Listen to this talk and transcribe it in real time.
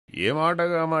ఏ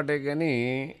మాటగా మాటే కానీ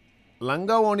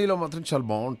లంగా ఓణీలో మాత్రం చాలా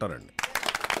బాగుంటారండి.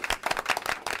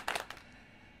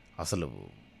 అసలు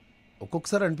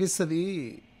ఒక్కొక్కసారి అనిపిస్తుంది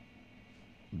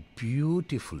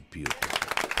బ్యూటిఫుల్.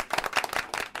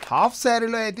 హాఫ్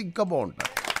శారీలో అయితే ఇంకా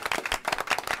బాగుంటారు.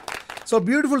 సో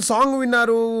బ్యూటిఫుల్ సాంగ్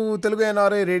విన్నారు తెలుగు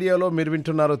ఎన్ఆర్ఐ రేడియోలో. మీరు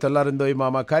వింటున్నారు తెల్లారిందోయ్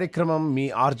మామ కార్యక్రమం మీ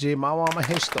ఆర్జే మామ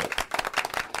మహేష్తో.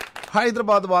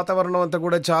 హైదరాబాద్ వాతావరణం అంతా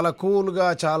కూడా చాలా కూల్గా,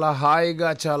 చాలా హాయిగా,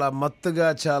 చాలా మత్తుగా,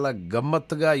 చాలా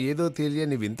గమ్మత్తుగా, ఏదో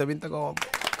తెలియని వింత వింతగా ఉంది.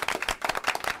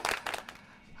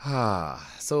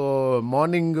 సో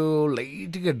మార్నింగ్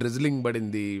లైట్గా డ్రిజ్లింగ్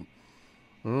పడింది.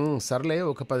 సర్లే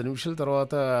ఒక 10 నిమిషాల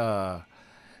తర్వాత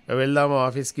వెళ్దాము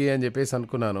ఆఫీస్కి అని చెప్పేసి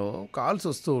అనుకున్నాను. కాల్స్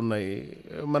వస్తూ ఉన్నాయి.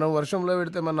 మనం వర్షంలో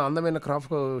పెడితే మన అందమైన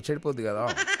క్రాఫ్ట్ చెడిపోద్ది కదా.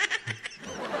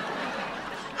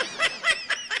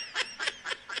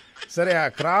 సరే ఆ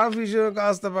క్రాఫ్ట్ విషయం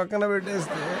కాస్త పక్కన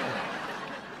పెట్టేస్తే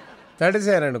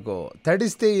తడిసారనుకో,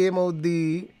 తడిస్తే ఏమవుద్ది?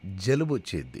 జలుబు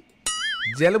వచ్చేద్ది.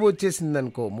 జలుబు వచ్చేసింది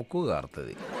అనుకో ముక్కు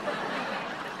గారుతుంది.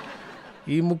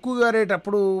 ఈ ముక్కు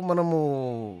గారేటప్పుడు మనము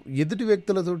ఎదుటి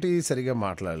వ్యక్తులతోటి సరిగా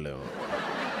మాట్లాడలేము.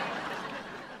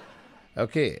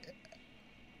 ఓకే,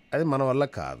 అది మన వల్ల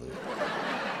కాదు.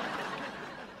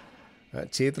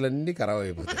 చేతులన్నీ ఖరాబ్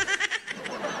అయిపోతాయి.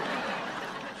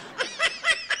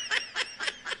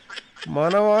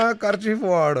 మనమా ఖర్చీఫ్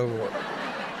వాడము.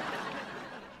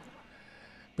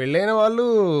 పెళ్ళైన వాళ్ళు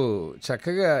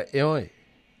చక్కగా ఏమో,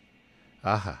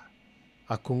 ఆహా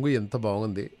ఆ కొంగు ఎంత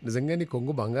బాగుంది, నిజంగా నీ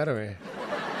కొంగు బంగారమే,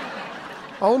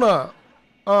 అవునా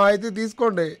అయితే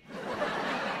తీసుకోండి.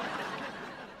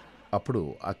 అప్పుడు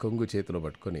ఆ కొంగు చేతిలో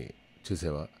పట్టుకొని,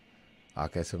 చూసావా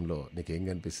ఆకాశంలో నీకేం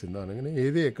కనిపిస్తుందో అనగానే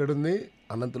ఏది ఎక్కడుంది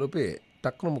అన్నంతలోపే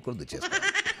టక్కున ముక్కలు తెచ్చేస్తా.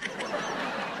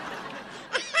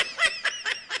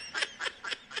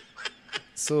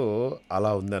 సో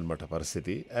అలా ఉందన్నమాట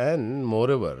పరిస్థితి. అండ్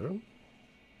మోరోవర్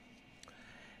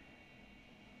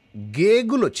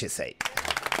గేగులు వచ్చేసాయి,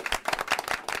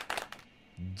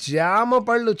 జామ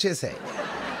పళ్ళు వచ్చేసాయి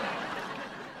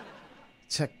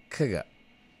చక్కగా.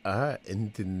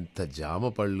 ఎంతింత జామ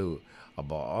పళ్ళు,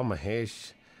 అబ్బా మహేష్,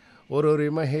 ఓరోరి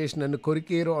మహేష్ నన్ను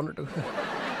కొరికేరు అన్నట్టు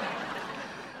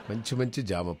మంచి మంచి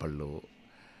జామ పళ్ళు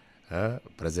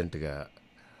ప్రజెంట్గా.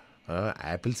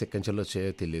 యాపిల్స్ ఎక్కంచెల్లో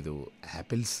వచ్చాయో తెలీదు,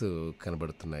 యాపిల్స్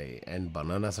కనబడుతున్నాయి. అండ్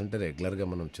బనానాస్ అంటే రెగ్యులర్గా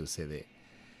మనం చూసేదే.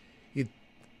 ఈ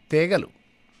తీగలు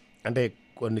అంటే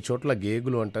కొన్ని చోట్ల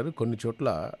గేగులు అంటారు, కొన్ని చోట్ల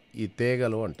ఈ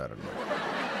తీగలు అంటారు అన్నమాట.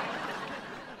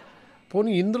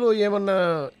 పోనీ ఇందులో ఏమన్నా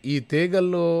ఈ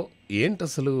తీగల్లో ఏంటి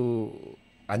అసలు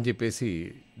అని చెప్పేసి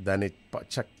దాన్ని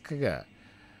చక్కగా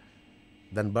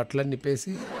దాని బట్టలన్నీ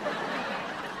నిప్పేసి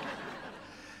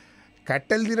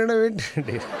కట్టెలు తినడం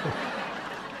ఏంటండి?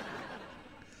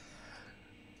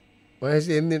 మహేష్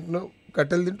ఏం తింటున్నావు?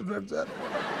 కట్టెలు తింటున్నాడు సార్.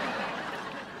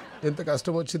 ఎంత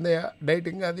కష్టం వచ్చిందయ్యా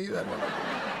డైటింగ్ అది ఇది అన్న.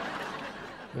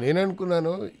 నేను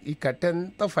అనుకున్నాను ఈ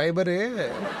కట్టెంత ఫైబరే,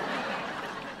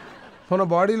 మన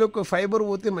బాడీలోకి ఫైబర్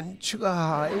పోతే మంచిగా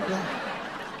హాయిగా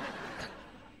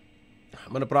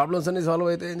మన ప్రాబ్లమ్స్ అన్నీ సాల్వ్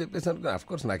అవుతాయని చెప్పేసి అనుకున్నాను.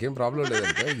 అఫ్కోర్స్ నాకేం ప్రాబ్లం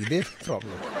లేదంటే ఇదే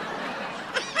ప్రాబ్లం,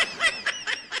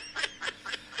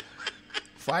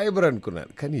 ఫైబర్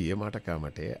అనుకున్నాను. కానీ ఏ మాట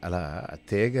కామటే అలా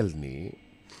తీగల్ని,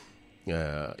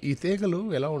 ఈ తీగలు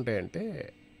ఎలా ఉంటాయంటే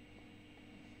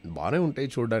బాగానే ఉంటాయి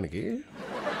చూడడానికి,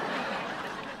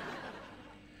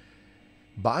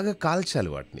 బాగా కాల్చాలి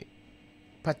వాటిని.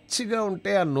 పచ్చిగా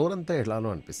ఉంటే ఆ నోరంతా ఎలానో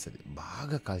అనిపిస్తుంది.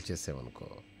 బాగా కాల్చేసామనుకో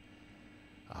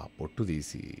ఆ పొట్టు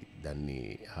తీసి దాన్ని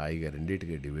హాయిగా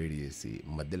రెండింటిగా డివైడ్ చేసి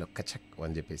మధ్యలో కచక్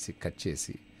అని చెప్పేసి కట్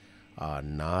చేసి ఆ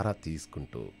నార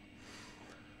తీసుకుంటూ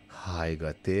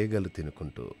హాయిగా తీగలు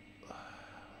తినుకుంటూ,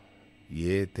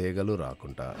 ఏ తీగలు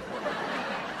రాకుండా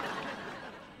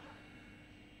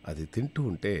అది తింటూ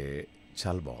ఉంటే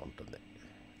చాలా బాగుంటుంది.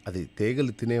 అది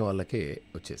తీగలు తినే వాళ్ళకే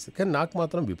వచ్చేసి. కానీ నాకు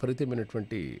మాత్రం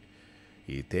విపరీతమైనటువంటి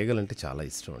ఈ తీగలంటే చాలా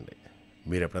ఇష్టం అండి.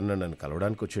 మీరు ఎప్పుడన్నా నన్ను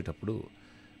కలవడానికి వచ్చేటప్పుడు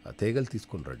ఆ తీగలు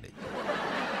తీసుకుని రండి.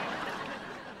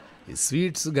 ఈ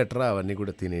స్వీట్స్ గట్రా అవన్నీ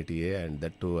కూడా తినేటియే. And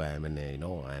that to I'm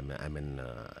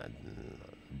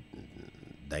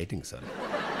dieting sir.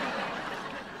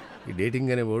 ఈ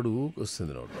డేటింగ్ అనే వర్డ్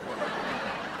వస్తుంది నోడు.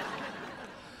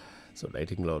 సో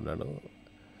డైటింగ్లో ఉన్నాను.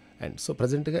 అండ్ సో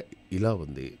ప్రజెంట్గా ఇలా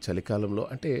ఉంది. చలికాలంలో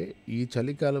అంటే ఈ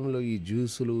చలికాలంలో ఈ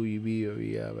జ్యూసులు ఇవి అవి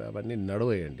అవన్నీ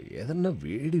నడవేయండి. ఏదన్నా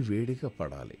వేడి వేడిగా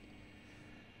పడాలి.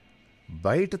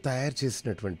 బయట తయారు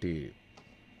చేసినటువంటి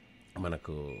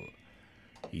మనకు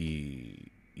ఈ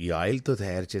ఈ ఆయిల్తో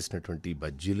తయారు చేసినటువంటి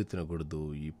బజ్జీలు తినకూడదు,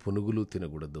 ఈ పునుగులు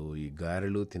తినకూడదు, ఈ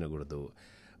గారెలు తినకూడదు,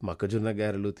 మొక్కజొన్న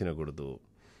గారెలు తినకూడదు.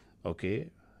 ఓకే,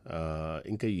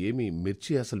 ఇంకా ఏమి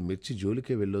మిర్చి, అసలు మిర్చి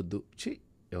జోలికే వెళ్ళొద్దు.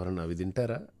 ఎవరన్నా అవి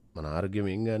తింటారా? మన ఆరోగ్యం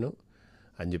ఏం గాను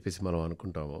అని చెప్పేసి మనం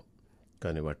అనుకుంటాము.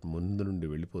 కానీ వాటి ముందు నుండి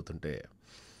వెళ్ళిపోతుంటే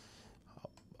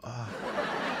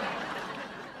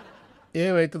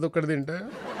ఏమవుతుంది ఒక్కటి తింటే.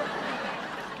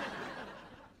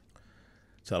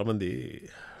 చాలామంది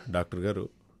డాక్టర్ గారు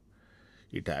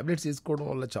ఈ ట్యాబ్లెట్స్ తీసుకోవడం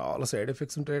వల్ల చాలా సైడ్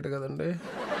ఎఫెక్ట్స్ ఉంటాయట కదండి,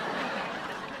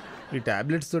 ఈ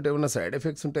ట్యాబ్లెట్స్ తోటి ఏమన్నా సైడ్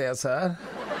ఎఫెక్ట్స్ ఉంటాయా సార్?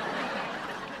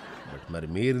 బట్ మరి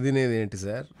మీరు తినేది ఏంటి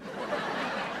సార్?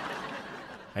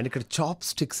 అండ్ ఇక్కడ చాప్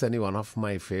స్టిక్స్ అని వన్ ఆఫ్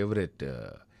మై ఫేవరెట్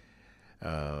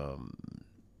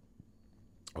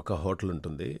ఒక హోటల్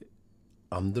ఉంటుంది,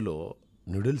 అందులో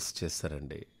నూడిల్స్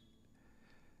చేస్తారండి,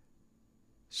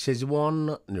 షెజ్వాన్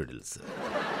నూడిల్స్.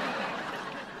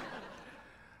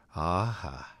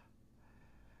 ఆహా,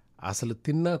 అసలు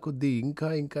తిన్నా కొద్దీ ఇంకా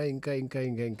ఇంకా ఇంకా ఇంకా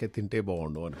ఇంకా ఇంకా తింటే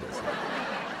బాగుండు అనిపిస్తుంది.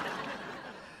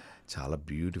 చాలా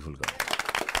బ్యూటిఫుల్గా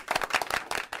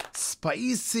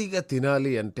స్పైసీగా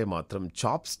తినాలి అంటే మాత్రం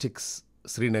చాప్ స్టిక్స్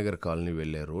శ్రీనగర్ కాలనీ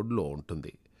వెళ్ళే రోడ్లో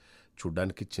ఉంటుంది.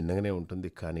 చూడ్డానికి చిన్నగానే ఉంటుంది,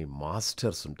 కానీ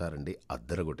మాస్టర్స్ ఉంటారండి,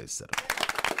 అద్దరగొట్టేస్తారు.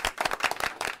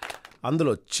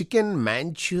 అందులో చికెన్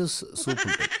మ్యాంచ్యూస్ సూప్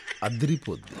ఉంటుంది,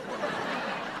 అదిరిపోద్ది,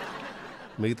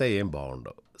 మిగతా ఏం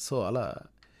బాగుండవు. సో అలా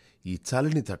ఈ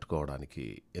చలిని తట్టుకోవడానికి,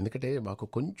 ఎందుకంటే మాకు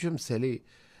కొంచెం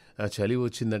చలి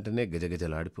వచ్చిందంటేనే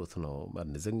గజగజలాడిపోతున్నాం. మరి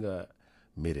నిజంగా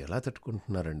మీరు ఎలా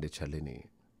తట్టుకుంటున్నారండి చలిని?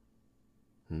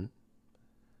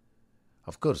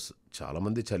 అఫ్కోర్స్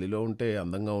చాలామంది చలిలో ఉంటే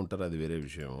అందంగా ఉంటారు, అది వేరే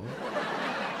విషయం.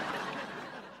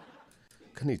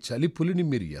 కానీ చలి పులిని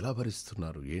మీరు ఎలా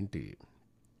భరిస్తున్నారు ఏంటి?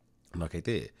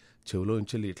 నాకైతే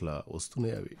చెవిలోంచి ఇట్లా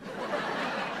వస్తున్నాయి అవి,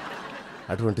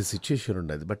 అటువంటి సిచ్యుయేషన్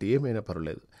ఉండేది. బట్ ఏమైనా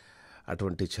పర్వాలేదు,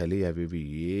 అటువంటి చలి అవి ఇవి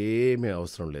ఏమీ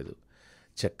అవసరం లేదు.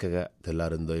 చక్కగా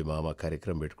తెల్లారిందోయ్ మామ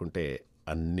కార్యక్రమం పెట్టుకుంటే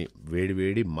అన్ని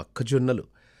వేడి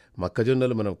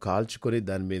మొక్కజొన్నలు మనం కాల్చుకొని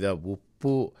దాని మీద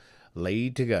ఉప్పు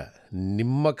లైట్గా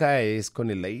నిమ్మకాయ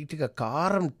వేసుకొని లైట్గా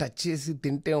కారం టచ్ చేసి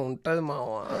తింటే ఉంటుంది మామ,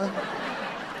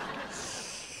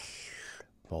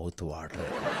 మౌత్ వాటర్.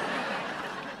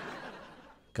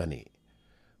 కానీ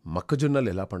మొక్కజొన్నలు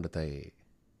ఎలా పండుతాయి?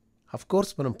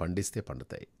 అఫ్కోర్స్ మనం పండిస్తే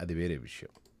పండుతాయి, అది వేరే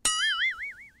విషయం.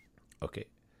 ఓకే,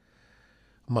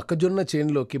 మొక్కజొన్న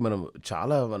చేనులోకి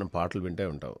మనం పాటలు వింటే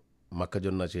ఉంటాం.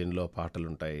 మొక్కజొన్న చేనులో పాటలు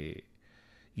ఉంటాయి.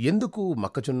 ఎందుకు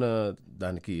మొక్కజొన్న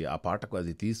దానికి ఆ పాటకు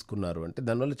అది తీసుకున్నారు అంటే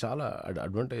దానివల్ల చాలా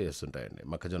అడ్వాంటేజెస్ ఉంటాయండి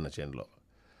మొక్కజొన్న చేనులో.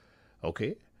 ఓకే,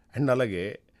 అండ్ అలాగే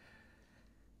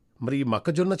మరి ఈ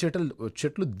మొక్కజొన్న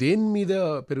చెట్లు దేని మీద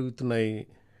పెరుగుతున్నాయి?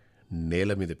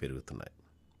 నేల మీద పెరుగుతున్నాయి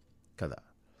కదా.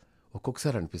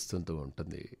 ఒక్కొక్కసారి అనిపిస్తుంటూ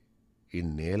ఉంటుంది, ఈ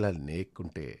నేల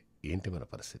నేక్కుంటే ఏంటి మన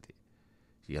పరిస్థితి,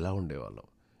 ఎలా ఉండేవాళ్ళం.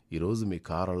 ఈరోజు మీ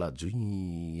కారు అలా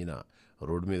జుయ్యిన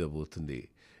రోడ్డు మీద పోతుంది,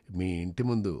 మీ ఇంటి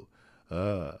ముందు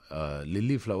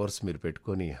లిల్లీ ఫ్లవర్స్ మీరు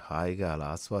పెట్టుకొని హాయిగా అలా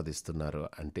ఆస్వాదిస్తున్నారు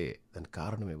అంటే దానికి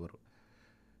కారణం ఎవరు?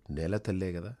 నేల తల్లే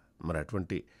కదా. మరి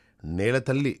అటువంటి నేల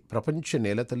తల్లి, ప్రపంచ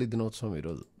నేల తల్లి దినోత్సవం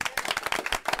ఈరోజు.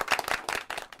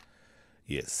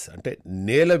 ఎస్, అంటే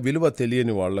నేల విలువ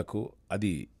తెలియని వాళ్లకు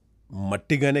అది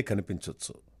మట్టిగానే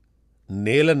కనిపించవచ్చు,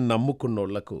 నేలను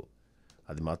నమ్ముకున్నోళ్లకు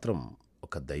అది మాత్రం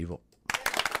ఒక దైవం.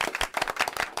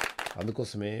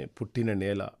 అందుకోసమే పుట్టిన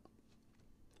నేల,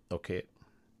 ఓకే,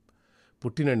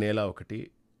 పుట్టిన నేల ఒకటి,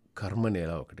 కర్మ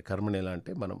నేల ఒకటి. కర్మ నేల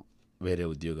అంటే మనం వేరే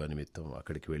ఉద్యోగ నిమిత్తం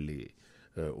అక్కడికి వెళ్ళి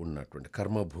ఉన్నటువంటి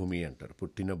కర్మభూమి అంటారు.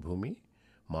 పుట్టిన భూమి,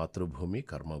 మాతృభూమి,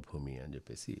 కర్మభూమి అని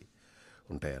చెప్పేసి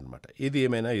ఉంటాయన్నమాట. ఇది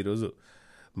ఏమైనా ఈరోజు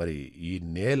మరి ఈ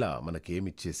నేల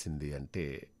మనకేమిచ్చేసింది అంటే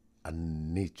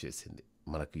అన్నీ ఇచ్చేసింది.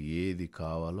 మనకు ఏది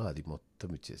కావాలో అది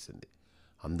మొత్తం ఇచ్చేసింది.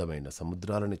 అందమైన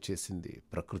సముద్రాలను ఇచ్చేసింది,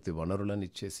 ప్రకృతి వనరులను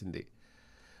ఇచ్చేసింది.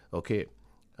 ఓకే,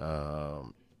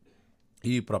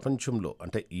 ఈ ప్రపంచంలో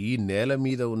అంటే ఈ నేల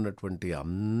మీద ఉన్నటువంటి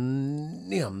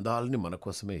అన్ని అందాలని మన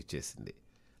కోసమే ఇచ్చేసింది.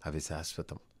 అవి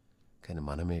శాశ్వతం, కానీ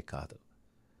మనమే కాదు,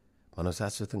 మనం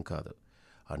శాశ్వతం కాదు.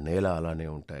 ఆ నేల అలానే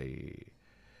ఉంటాయి,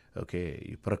 ఓకే,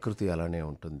 ఈ ప్రకృతి అలానే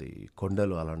ఉంటుంది,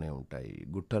 కొండలు అలానే ఉంటాయి,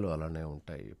 గుట్టలు అలానే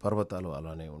ఉంటాయి, పర్వతాలు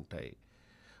అలానే ఉంటాయి,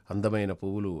 అందమైన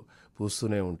పువ్వులు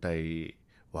పూస్తూనే ఉంటాయి,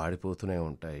 వాడిపోతూనే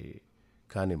ఉంటాయి.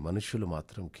 కానీ మనుషులు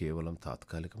మాత్రం కేవలం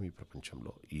తాత్కాలికం ఈ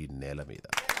ప్రపంచంలో, ఈ నేల మీద.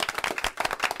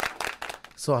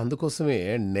 సో అందుకోసమే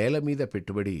నేల మీద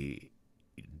పెట్టుబడి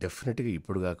డెఫినెట్గా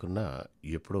ఇప్పుడు కాకుండా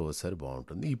ఎప్పుడో ఒకసారి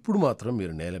బాగుంటుంది. ఇప్పుడు మాత్రం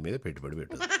మీరు నేల మీద పెట్టుబడి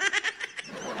పెట్టదు.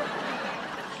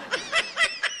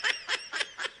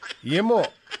 ఏమో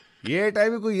ఏ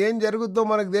టైంకు ఏం జరుగుద్దో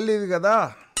మనకు తెలియదు కదా.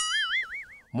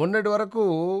 మొన్నటి వరకు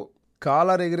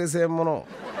కాలర్ ఎగిరేసాం మనం.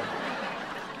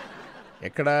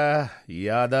 ఎక్కడ?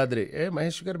 యాదాద్రి.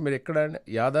 మహేష్ గారు మీరు ఎక్కడ?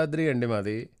 యాదాద్రి అండి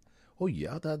మాది. ఓ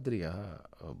యాదాద్రియా,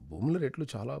 భూముల రేట్లు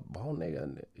చాలా బాగున్నాయి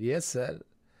కదండి. Yes sir.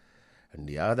 అండ్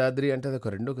యాదాద్రి అంటే అది ఒక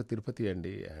రెండో తిరుపతి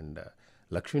అండి. అండ్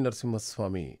లక్ష్మీ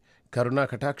నరసింహస్వామి కరుణా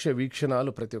కటాక్ష వీక్షణాలు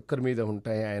ప్రతి ఒక్కరి మీద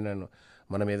ఉంటాయి. ఆయనను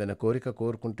మనం ఏదైనా కోరిక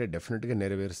కోరుకుంటే డెఫినెట్గా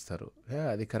నెరవేరుస్తారు.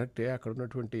 అది కరెక్టే. అక్కడ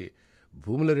ఉన్నటువంటి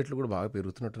భూముల రేట్లు కూడా బాగా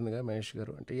పెరుగుతున్నట్టుందిగా మహేష్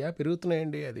గారు. అంటే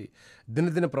పెరుగుతున్నాయండి. అది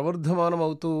దినదిన ప్రవర్ధమానం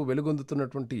అవుతూ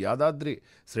వెలుగొందుతున్నటువంటి యాదాద్రి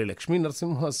శ్రీ లక్ష్మీ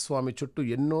నరసింహస్వామి చుట్టూ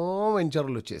ఎన్నో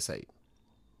వెంచర్లు చేశాయి.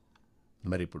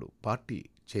 మరి ఇప్పుడు పార్టీ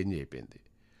చేంజ్ అయిపోయింది.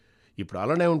 ఇప్పుడు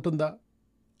అలానే ఉంటుందా?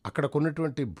 అక్కడ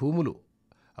కొన్నటువంటి భూములు,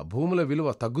 ఆ భూముల విలువ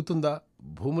తగ్గుతుందా?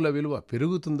 భూముల విలువ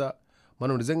పెరుగుతుందా?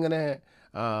 మనం నిజంగానే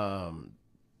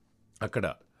అక్కడ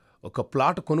ఒక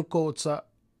ప్లాట్ కొనుక్కోవచ్చా?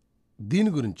 దీని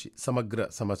గురించి సమగ్ర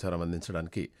సమాచారం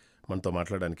అందించడానికి మనతో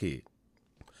మాట్లాడడానికి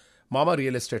మామా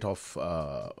రియల్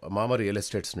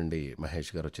ఎస్టేట్స్ నుండి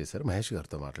మహేష్ గారు వచ్చేసారు. మహేష్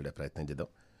గారితో మాట్లాడే ప్రయత్నం చేద్దాం.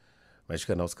 మహేష్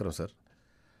గారు నమస్కారం సార్.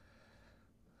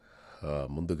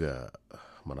 ముందుగా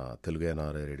మన తెలుగు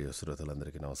NRI రేడియో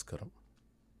శ్రోతలందరికీ నమస్కారం.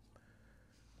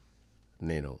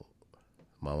 నేను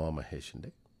మామా మహేష్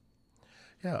అండి.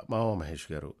 మామా మహేష్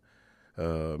గారు,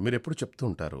 మీరు ఎప్పుడు చెప్తూ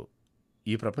ఉంటారు,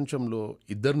 ఈ ప్రపంచంలో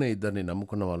ఇద్దరిని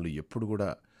నమ్ముకున్న వాళ్ళు ఎప్పుడు కూడా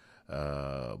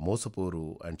మోసపోరు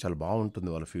అండ్ చాలా బాగుంటుంది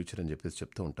వాళ్ళ ఫ్యూచర్ అని చెప్పేసి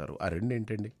చెప్తూ ఉంటారు. ఆ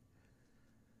రెండేంటండి?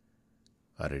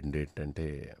 ఆ రెండేంటంటే,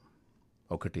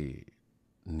 ఒకటి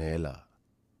నేల,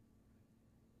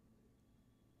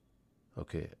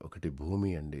 ఒకటి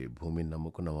భూమి అండి. భూమిని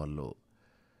నమ్ముకున్న వాళ్ళు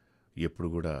ఎప్పుడు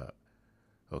కూడా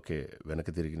వెనక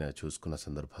తిరిగిన చూసుకున్న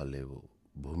సందర్భాలు లేవు.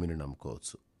 భూమిని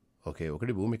నమ్ముకోవచ్చు.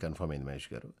 ఒకటి భూమి కన్ఫర్మ్ అయింది మహేష్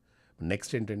గారు.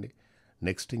 నెక్స్ట్ ఏంటండి?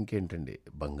 నెక్స్ట్ ఇంకేంటండి?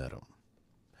 బంగారం.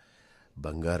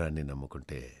 బంగారాన్ని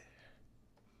నమ్ముకుంటే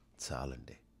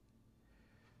చాలండి.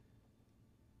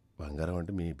 బంగారం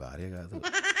అంటే మీ భార్య కాదు,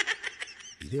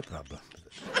 ఇదే ప్రాబ్లం.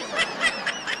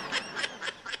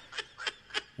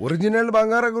 ఒరిజినల్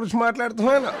బంగారం గురించి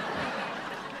మాట్లాడుతున్నాను.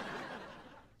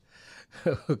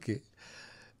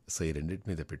 సో ఈ రెండింటి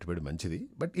మీద పెట్టుబడి మంచిది.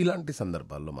 బట్ ఇలాంటి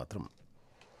సందర్భాల్లో మాత్రం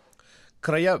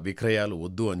క్రయ విక్రయాలు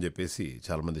వద్దు అని చెప్పేసి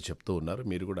చాలామంది చెప్తూ ఉన్నారు.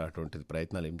 మీరు కూడా అటువంటి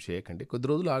ప్రయత్నాలు ఏం చేయకండి. కొద్ది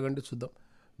రోజులు ఆగండి, చూద్దాం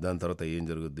దాని తర్వాత ఏం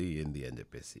జరుగుద్ది ఏంది అని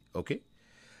చెప్పేసి.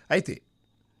 అయితే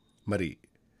మరి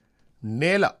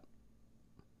నేల,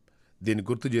 దీన్ని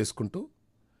గుర్తు చేసుకుంటూ,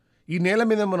 ఈ నేల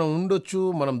మీద మనం ఉండొచ్చు,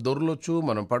 మనం దొరలొచ్చు,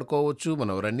 మనం పడుకోవచ్చు,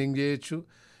 మనం రన్నింగ్ చేయొచ్చు,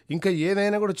 ఇంకా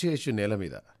ఏదైనా కూడా చేయొచ్చు నేల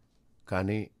మీద.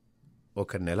 కానీ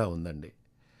ఒక నెల ఉందండి,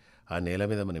 ఆ నేల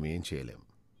మీద మనం ఏం చేయలేం.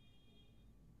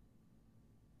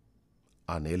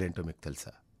 ఆ నేల ఏంటో మీకు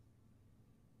తెలుసా?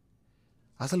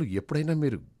 అసలు ఎప్పుడైనా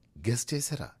మీరు గెస్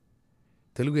చేశారా?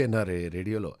 తెలుగు NRI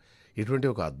రేడియోలో ఇటువంటి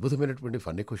ఒక అద్భుతమైనటువంటి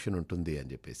ఫన్నీ క్వశ్చన్ ఉంటుంది అని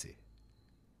చెప్పేసి.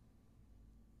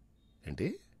 ఏంటి?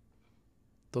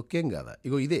 తొక్కేం కాదా?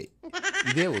 ఇగో ఇదే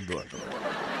వద్దు అంట.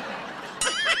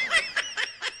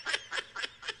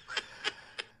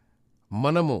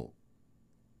 మనము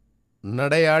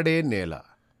నడయాడే నేల,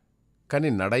 కానీ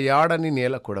నడయాడని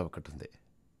నేల కూడా ఒకటి ఉంది.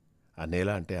 ఆ నేల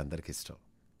అంటే అందరికి ఇష్టం,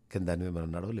 కానీ దాని మీద మనం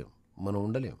నడవలేం, మనం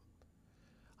ఉండలేం.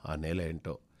 ఆ నేల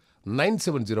ఏంటో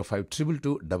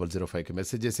 9705222005కి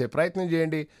మెసేజ్ చేసే ప్రయత్నం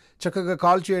చేయండి. చక్కగా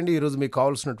కాల్ చేయండి. ఈరోజు మీకు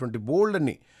కావాల్సినటువంటి బోల్డ్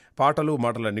అన్ని పాటలు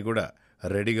మాటలన్నీ కూడా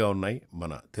రెడీగా ఉన్నాయి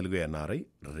మన తెలుగు NRI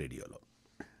రేడియోలో.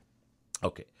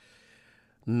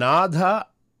 నాథ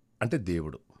అంటే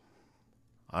దేవుడు,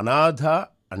 అనాథ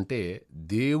అంటే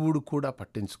దేవుడు కూడా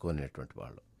పట్టించుకునేటువంటి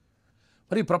వాళ్ళు.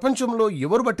 మరి ప్రపంచంలో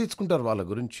ఎవరు పట్టించుకుంటారు వాళ్ళ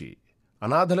గురించి?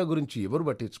 అనాథల గురించి ఎవరు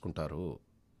పట్టించుకుంటారు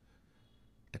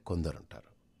అంటే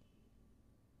కొందరుంటారు.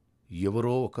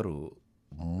 ఎవరో ఒకరు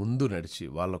ముందు నడిచి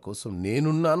వాళ్ళ కోసం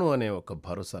నేనున్నాను అనే ఒక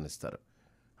భరోసానిస్తారు.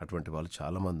 అటువంటి వాళ్ళు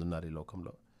చాలామంది ఉన్నారు ఈ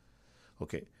లోకంలో.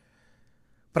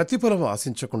 ప్రతిఫలం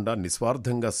ఆశించకుండా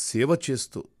నిస్వార్థంగా సేవ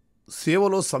చేస్తూ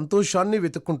సేవలో సంతోషాన్ని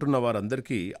వెతుక్కుంటున్న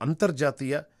వారందరికీ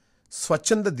అంతర్జాతీయ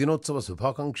స్వచ్ఛంద దినోత్సవ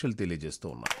శుభాకాంక్షలు తెలియజేస్తూ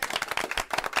ఉన్నారు.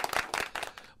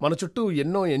 మన చుట్టూ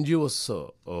ఎన్నో NGOs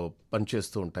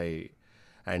పనిచేస్తూ ఉంటాయి.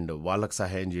 అండ్ వాళ్ళకి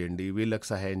సహాయం చేయండి, వీళ్ళకి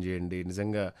సహాయం చేయండి.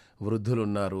 నిజంగా వృద్ధులు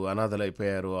ఉన్నారు, అనాథలు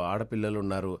అయిపోయారు, ఆడపిల్లలు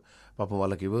ఉన్నారు, పాపం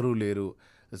వాళ్ళకి ఎవరూ లేరు.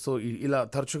 సో ఇలా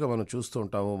తరచుగా మనం చూస్తూ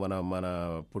ఉంటాము. మన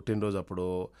పుట్టినరోజు అప్పుడు,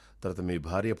 తర్వాత మీ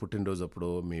భార్య పుట్టినరోజు అప్పుడు,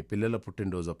 మీ పిల్లల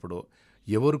పుట్టినరోజు అప్పుడు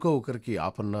ఎవరికో ఒకరికి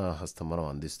ఆపన్న హస్తం మనం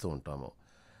అందిస్తూ ఉంటాము.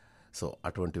 సో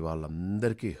అటువంటి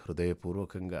వాళ్ళందరికీ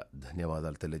హృదయపూర్వకంగా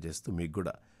ధన్యవాదాలు తెలియజేస్తూ మీకు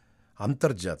కూడా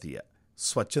అంతర్జాతీయ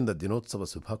స్వచ్ఛంద దినోత్సవ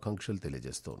శుభాకాంక్షలు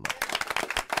తెలియజేస్తూ ఉన్నాం.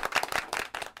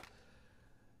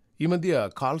 ఈ మధ్య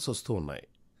కాల్స్ వస్తూ ఉన్నాయి.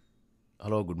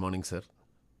 Hello, good morning sir.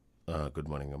 Good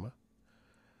morning అమ్మా.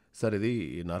 సార్, ఇది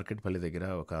నార్కెట్పల్లి దగ్గర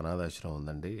ఒక అనాథాశ్రమం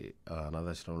ఉందండి. ఆ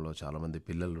అనాథాశ్రమంలో చాలామంది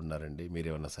పిల్లలు ఉన్నారండి,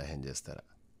 మీరేమన్నా సహాయం చేస్తారా?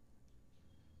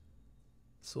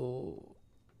 సో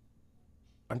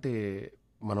అంటే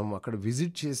మనం అక్కడ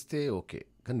విజిట్ చేస్తే ఓకే,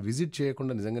 కానీ విజిట్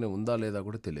చేయకుండా నిజంగానే ఉందా లేదా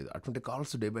కూడా తెలియదు. అటువంటి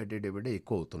కాల్స్ డే బై డే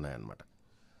ఎక్కువ అవుతున్నాయి అన్నమాట.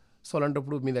 సో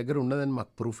అలాంటప్పుడు మీ దగ్గర ఉన్నదని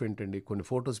మాకు ప్రూఫ్ ఏంటండి, కొన్ని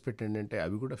ఫొటోస్ పెట్టండి అంటే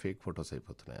అవి కూడా ఫేక్ ఫొటోస్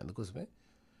అయిపోతున్నాయి. అందుకోసమే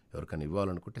ఎవరికైనా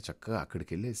ఇవ్వాలనుకుంటే చక్కగా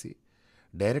అక్కడికి వెళ్ళేసి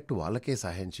డైరెక్ట్ వాళ్ళకే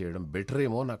సహాయం చేయడం బెటర్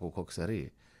ఏమో నాకు ఒక్కొక్కసారి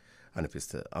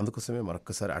అనిపిస్తుంది. అందుకోసమే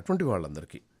మరొక్కసారి అటువంటి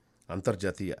వాళ్ళందరికీ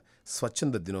అంతర్జాతీయ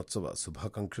స్వచ్ఛంద దినోత్సవ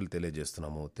శుభాకాంక్షలు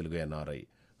తెలియజేస్తున్నాము తెలుగు ఎన్ఆర్ఐ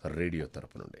రేడియో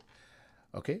తరపు నుండి.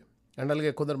 ఓకే. అండ్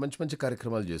అలాగే కొందరు మంచి మంచి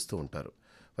కార్యక్రమాలు చేస్తూ ఉంటారు.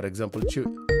 ఫర్ ఎగ్జాంపుల్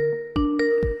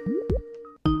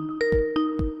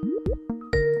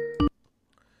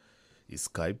ఈ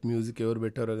స్కైప్ మ్యూజిక్ ఎవరు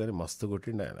పెట్టారో కానీ మస్తు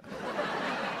కొట్టిండి ఆయన.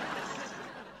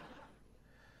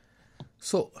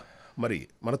 సో మరి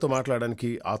మనతో మాట్లాడడానికి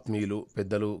ఆత్మీయులు,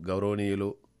 పెద్దలు, గౌరవనీయులు,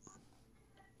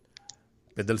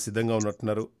 పెద్దలు సిద్ధంగా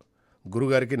ఉన్నట్టున్నారు.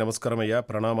 గురుగారికి నమస్కారం అయ్యా,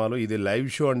 ప్రణామాలు. ఇది లైవ్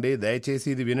షో అండి, దయచేసి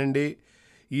ఇది వినండి.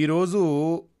 ఈరోజు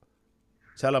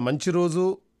చాలా మంచి రోజు,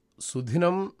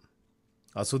 సుదినం.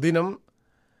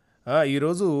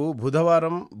 ఈరోజు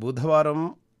బుధవారం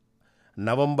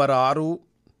నవంబర్ 6,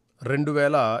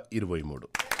 2023.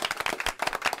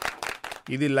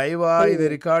 ఇది లైవా, ఇది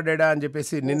రికార్డెడా అని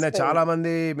చెప్పేసి నిన్న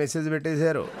చాలామంది మెసేజ్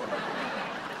పెట్టేశారు.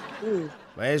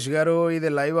 మహేష్ గారు ఇది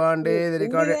లైవా అంటే ఇది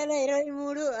రికార్డెడ్.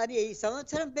 2023 అది ఈ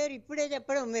సంవత్సరం పేరు ఇప్పుడే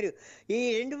చెప్పడం. మీరు ఈ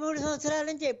 2-3 సంవత్సరాల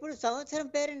నుంచి ఎప్పుడు సంవత్సరం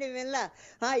పేరండి వెళ్ళ.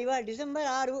 ఇవాళ డిసెంబర్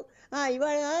 6,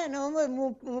 ఇవాళ నవంబర్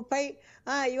 30,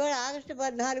 ఇవాళ ఆగస్టు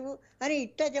 14 అని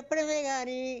ఇట్లా చెప్పడమే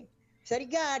కానీ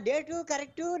సరిగ్గా డేటు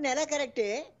కరెక్టు, నెల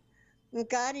కరెక్టే,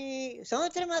 కానీ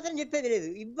సంవత్సరం మాత్రం చెప్పేది లేదు.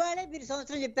 ఇవాళే మీరు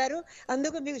సంవత్సరం చెప్పారు,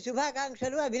 అందుకు మీకు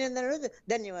శుభాకాంక్షలు, అభినందనలు,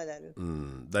 ధన్యవాదాలు.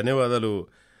 ధన్యవాదాలు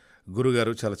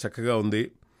గురుగారు, చాలా చక్కగా ఉంది.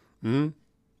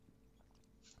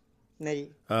 మరి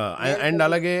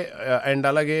అండ్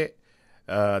అలాగే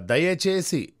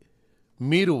దయచేసి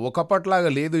మీరు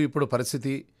ఒకప్పట్లాగా లేదు ఇప్పుడు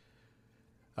పరిస్థితి.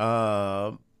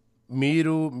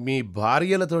 మీరు మీ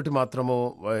భార్యలతోటి మాత్రము,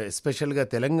 ఎస్పెషల్గా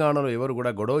తెలంగాణలో ఎవరు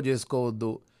కూడా గొడవ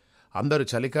చేసుకోవద్దు. అందరూ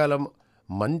చలికాలం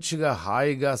మంచిగా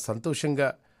హాయిగా సంతోషంగా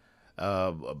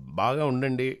బాగా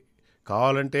ఉండండి.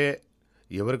 కావాలంటే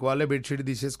ఎవరికి వాళ్ళే బెడ్షీట్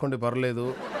తీసేసుకోండి, పర్లేదు.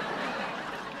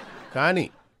 కానీ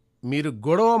మీరు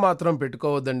గొడవ మాత్రం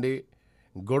పెట్టుకోవద్దండి.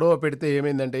 గొడవ పెడితే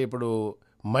ఏమైందంటే ఇప్పుడు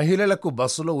మహిళలకు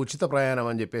బస్సులో ఉచిత ప్రయాణం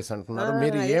అని చెప్పేసి అంటున్నారు.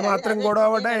 మీరు ఏమాత్రం గొడవ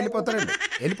పడ్డా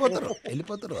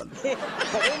వెళ్ళిపోతారు వాళ్ళు.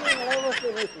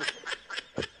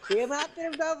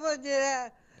 ఏమాత్రం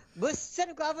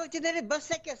కోపం వచ్చిందని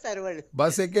బస్సు ఎక్కేస్తారు వాళ్ళు.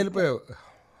 బస్సు ఎక్కి వెళ్ళిపోయావు.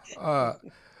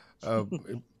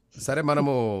 సరే,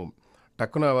 మనము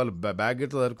టక్కున వాళ్ళు బ్యాగ్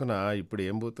ఎట్లా దొరుకున్నా ఇప్పుడు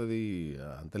ఏం పోతుంది,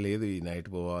 అంత లేదు. ఈ నైట్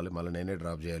పోవాలి, మళ్ళీ నేనే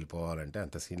డ్రాప్ చేయాలి, పోవాలంటే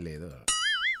అంత సీన్ లేదు.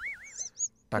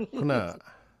 టక్కున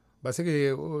బస్సుకి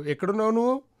ఎక్కడున్నావు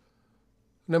నువ్వు?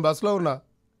 నేను బస్సులో ఉన్నా.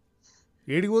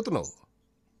 ఏడికి పోతున్నావు?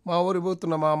 మా ఊరికి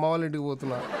పోతున్నా, మా అమ్మ వాళ్ళ ఇంటికి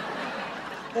పోతున్నా.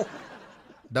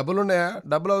 డబ్బులు ఉన్నాయా?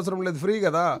 డబ్బులు అవసరం లేదు, ఫ్రీ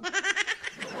కదా.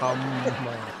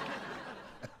 అమ్మా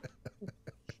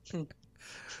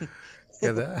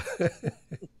కదా.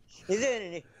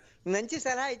 నిజమేనండి, మంచి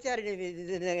సలహా ఇచ్చారు.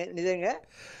 నిజంగా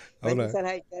మంచి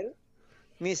సలహా ఇచ్చారు.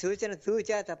 మీ సూచన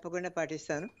తూచా తప్పకుండా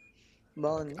పాటిస్తాను.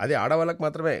 బాగుంది. అది ఆడవాళ్ళకి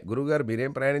మాత్రమే. గురువుగారు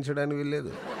మీరేం ప్రయాణించడానికి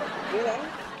వీల్లేదు.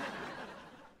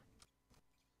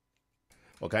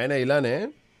 ఒక ఆయన ఇలానే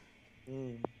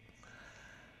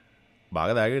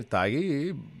బాగా తాగి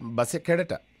బస్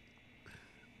ఎక్కాడట.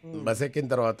 బస్ ఎక్కిన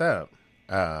తర్వాత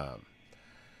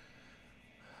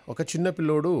ఒక చిన్న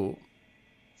పిల్లోడు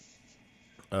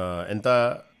ఎంత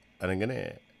అనగానే,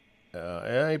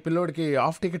 ఈ పిల్లోడికి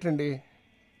హాఫ్ టికెట్ అండి.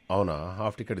 అవునా,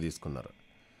 హాఫ్ టికెట్ తీసుకున్నారు.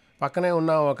 పక్కనే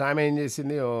ఉన్న ఒక ఆమె ఏం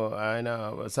చేసింది, ఆయన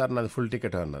సార్ నాది ఫుల్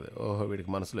టికెట్ అన్నది. ఓహో,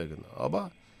 వీడికి మనసులో ఎక్కింది. అబ్బా,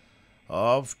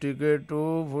 హాఫ్ టికెట్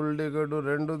ఫుల్ టికెట్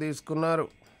 2 తీసుకున్నారు,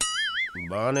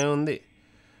 బాగానే ఉంది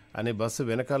అని బస్సు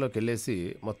వెనకాలోకి వెళ్ళేసి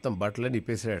మొత్తం బట్టలని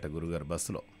ఇప్పేసాడట గురుగారు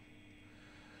బస్సులో.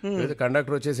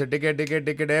 కండక్టర్ వచ్చేసి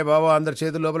టికెట్ బాబా అందరు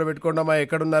చేతులు లోపల పెట్టుకోండమ్మా,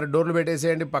 ఎక్కడున్నారు డోర్లు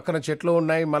పెట్టేసేయండి, పక్కన చెట్లు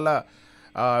ఉన్నాయి, మళ్ళా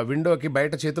విండోకి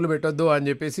బయట చేతులు పెట్టొద్దు అని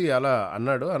చెప్పేసి అలా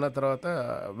అన్నాడు. అన్న తర్వాత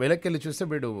వెనక్కి వెళ్ళి చూస్తే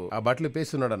వీడు ఆ బట్టలు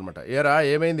ఇప్పేస్తున్నాడు అనమాట. ఏరా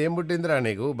ఏమైంది, ఏం పుట్టిందిరా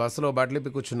నీకు, బస్సులో బట్టలు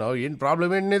ఇప్పి కూర్చున్నావు, ఏం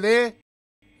ప్రాబ్లం ఏంటిది?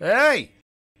 ఏయ్,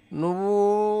 నువ్వు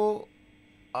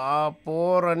ఆ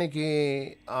పోరానికి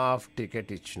హాఫ్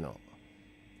టికెట్ ఇచ్చినావు,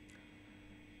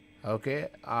 ఓకే,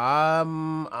 ఆ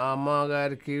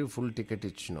అమ్మగారికి ఫుల్ టికెట్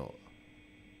ఇచ్చినావు,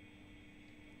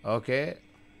 ఓకే,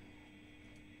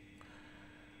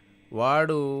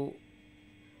 వాడు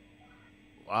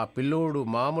ఆ పిల్లోడు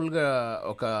మామూలుగా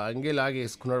ఒక అంగి లాగి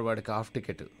వేసుకున్నాడు, వాడికి హాఫ్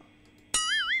టికెట్.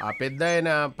 ఆ పెద్ద ఆయన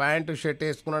ప్యాంటు షర్ట్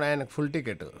వేసుకున్నాడు, ఆయనకు ఫుల్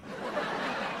టికెట్.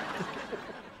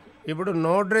 ఇప్పుడు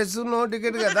నో డ్రెస్ నో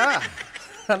టికెట్ కదా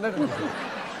అన్నట్టు.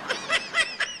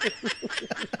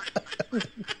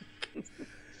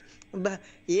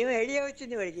 ఏం ఐడియా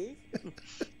వచ్చింది వాడికి?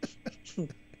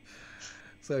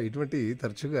 సో ఇటువంటి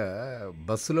తరచుగా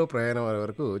బస్సులో ప్రయాణం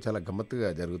వరకు చాలా గమ్మత్తుగా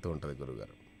జరుగుతూ ఉంటుంది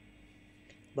గురుగారు.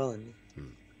 బాగుంది.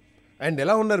 అండ్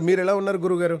ఎలా ఉన్నారు, మీరు ఎలా ఉన్నారు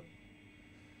గురుగారు?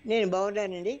 నేను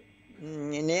బాగున్నానండి.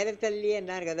 నేల తల్లి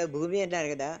అన్నారు కదా, భూమి అన్నారు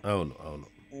కదా. అవును అవును.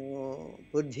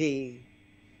 బుద్ధి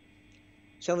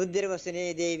సముద్రవసనే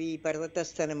దేవి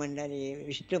పర్వతస్థన మండలి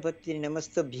విష్ణుపత్ని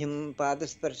నమస్తభ్యం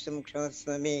పాదస్పర్శం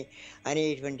క్షమస్వమే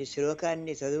అనేటువంటి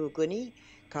శ్లోకాన్ని చదువుకొని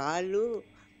కాళ్ళు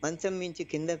మంచం మించి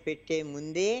కింద పెట్టే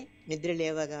ముందే నిద్ర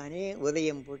లేవగానే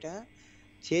ఉదయం పూట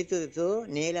చేతులతో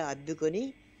నేల అద్దుకొని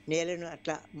నేలను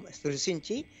అట్లా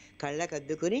స్పృశించి కళ్ళకు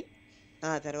అద్దుకొని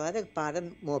ఆ తర్వాత పాదం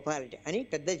మోపాలట అని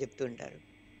పెద్ద చెప్తుంటారు.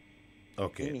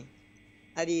 ఓకే.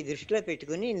 అది దృష్టిలో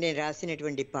పెట్టుకుని నేను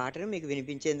రాసినటువంటి పాటను మీకు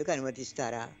వినిపించేందుకు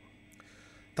అనుమతిస్తారా?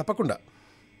 తప్పకుండా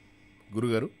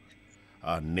గురుగారు.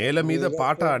 ఆ నేల మీద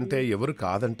పాట అంటే ఎవరు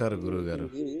కాదంటారు గురుగారు?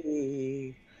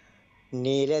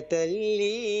 నేల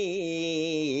తల్లి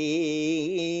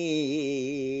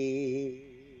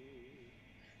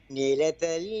నేల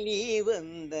తల్లి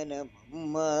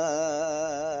వందనమమ్మా,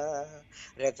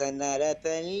 రతనల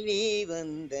తల్లి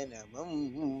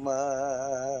వందనమమ్మా.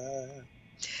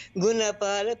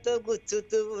 గుణపాలతో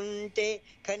గుచ్చుతూ ఉంటే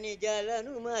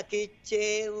ఖనిజాలను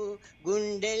మాకిచ్చేవు,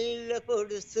 గుండెల్లో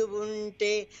పొడుస్తూ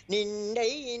ఉంటే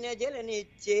నిండైన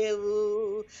జలనిచ్చేవు.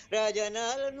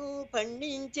 రాజనాలను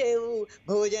పండించేవు,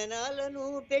 భోజనాలను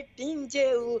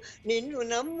పెట్టించేవు. నిన్ను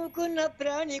నమ్ముకున్న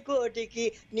ప్రాణికోటికి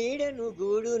నీడను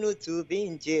గూడును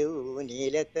చూపించేవు.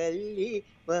 నీల తల్లి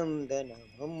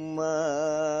వందనమమ్మా,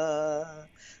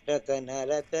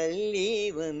 రతనాల తల్లి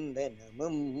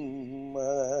వందనమమ్మా.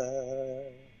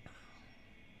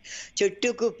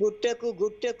 చెట్టుకు పుట్టకు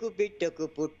గుట్టకు పిట్టకు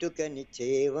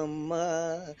పుట్టుకనిచ్చేవమ్మా,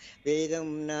 వేదం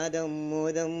నాదం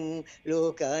మోదం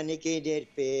లోకానికి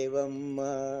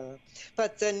నేర్పేవమ్మా.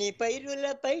 పచ్చని పైరుల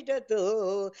పైటతో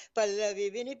పల్లవి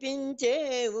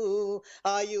వినిపించేవు,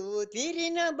 ఆయువు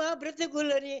తీరిన మా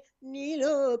బ్రతుకులని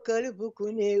నీలో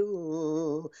కలుపుకునేవు,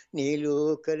 నీలో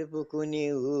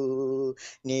కలుపుకునేవు.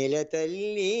 నేల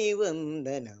తల్లి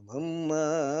వందనమమ్మా,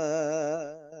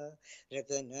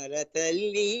 రతనాల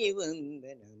తల్లి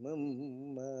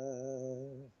వందనమమ్మా.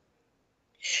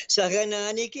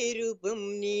 సహనానికి రూపం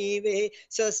నీవే,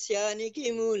 సస్యానికి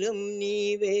మూలం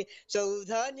నీవే,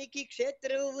 సౌధానికి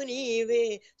క్షేత్రవు నీవే,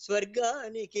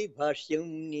 స్వర్గానికి భాష్యం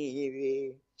నీవే.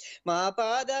 మా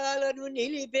పాదాలను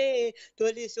నిలిపే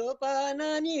తొలి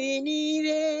సోపానానివి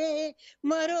నీవే,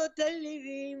 మరో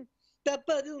తల్లివి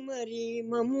తప్పదు మరి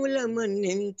మమ్ముల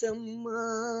మన్నించమ్మా,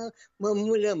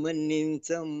 మమ్ముల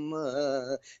మన్నించమ్మా.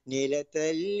 నేల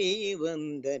తల్లి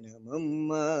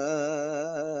వందనమమ్మా,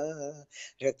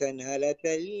 రతనాల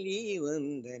తల్లి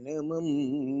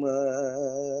వందనమమ్మా.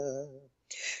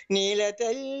 నీల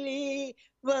తల్లి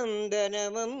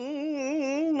వందనమమ్మా.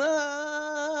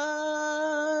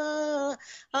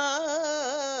 ఆ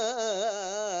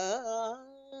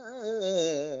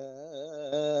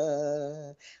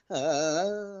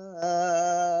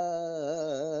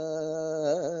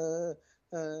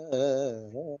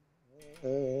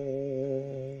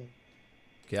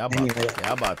క్యా బాత్ హై,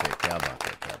 క్యా బాత్ హై, క్యా బాత్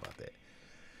హై, క్యా బాత్ హై.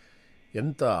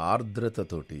 ఎంత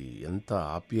ఆర్ద్రతతోటి, ఎంత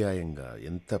ఆప్యాయంగా,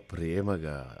 ఎంత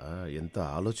ప్రేమగా, ఎంత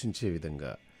ఆలోచించే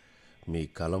విధంగా మీ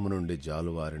కలము నుండి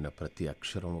జాలువారిన ప్రతి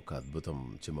అక్షరం ఒక అద్భుతం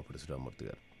చిమ్మపూడి శ్రీరామూర్తి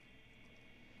గారు.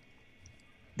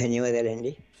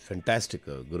 ధన్యవాదాలండి. ఫెంటాస్టిక్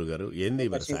గురుగారు. ఏంది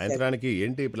మరి సాయంత్రానికి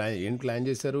ఏం ప్లాన్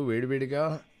చేశారు? వేడివేడిగా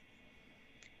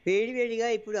వేడివేడిగా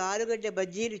ఇప్పుడు ఆలుగడ్డ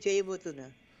బజ్జీలు చేయబోతున్నా.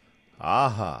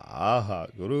 ఆహా ఆహా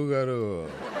గురువు గారు,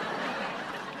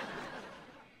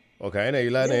 ఒక ఆయన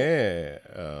ఇలానే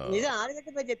నిజం ఆలుగడ్డ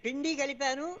బజ్జీ పిండి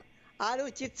కలిపాను, ఆలు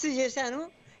చిప్స్ చేశాను,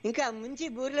 ఇంకా ముంచి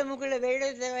బూరెల ముగ్గులో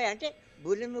వేయడం. అంటే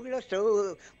బూరెల ముగ్గులో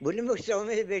స్టవ్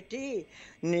మీద పెట్టి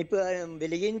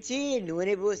వెలిగించి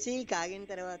నూనె పోసి కాగిన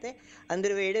తర్వాత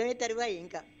అందులో వేయడమే తరువాయి.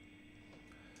 ఇంకా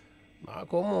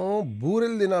నాకేమో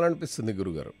బూరెలు తినాలనిపిస్తుంది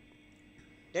గురుగారు.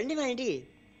 రండి మా ఇంటికి.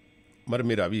 మరి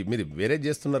మీరు వేరే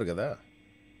చేస్తున్నారు కదా?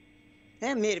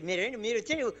 మీరు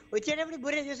వచ్చేటప్పుడు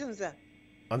బూరెలు చేస్తాం సార్.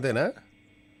 అంతేనా?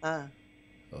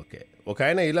 ఓకే. ఒక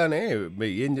ఆయన ఇలానే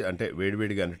అంటే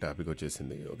వేడివేడిగా అంటే టాపిక్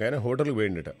వచ్చేసింది. ఒక ఆయన హోటల్కి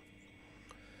పోయిండట.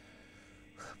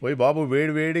 పోయి బాబు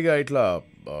వేడివేడిగా ఇట్లా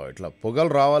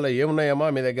పొగలు రావాలా, ఏమున్నాయమ్మా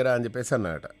మీ దగ్గర అని చెప్పేసి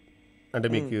అన్నాడట. అంటే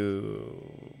మీకు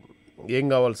ఏం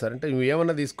కావాలి సార్ అంటే, నువ్వు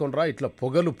ఏమన్నా తీసుకొని రా, ఇట్లా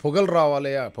పొగలు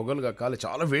రావాలి, పొగలు కావాలి,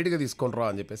 చాలా వేడిగా తీసుకొని రా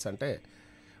అని చెప్పేసి అంటే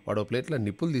వాడు ప్లేట్లో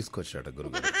నిప్పులు తీసుకొచ్చాడట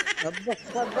గురుగారు.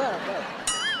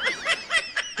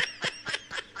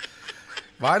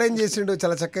 వాడేం చేసిండు,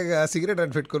 చాలా చక్కగా సిగరెట్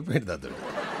అని పెట్టుకొని పోయింది అతడు.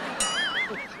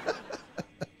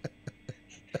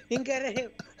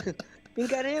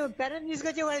 ఇంకా పెనం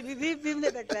తీసుకొచ్చి వాడు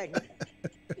పెట్టాలి.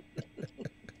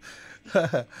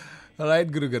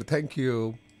 రైట్ గురుగారు, thank you.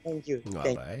 Thank you.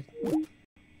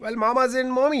 Well మామాస్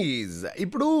and mummies,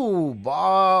 ఇప్పుడు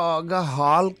బాగా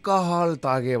ఆల్కహాల్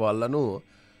తాగే వాళ్ళను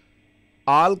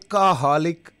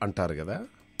ఆల్కహాలిక్ అంటారు కదా.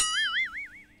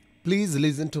 Please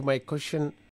listen to my question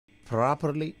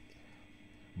properly.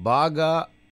 బాగా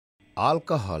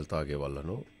ఆల్కహాల్ తాగే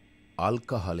వాళ్ళను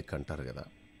ఆల్కహాలిక్ అంటారు కదా,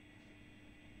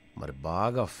 మరి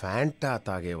బాగా ఫ్యాంటా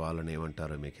తాగే వాళ్ళని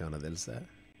ఏమంటారో మీకు ఏమైనా తెలుసా?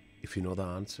 If you know the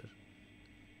answer,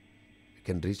 you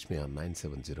can reach me on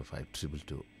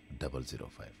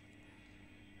 9705222005.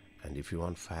 And if you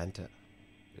want Fanta,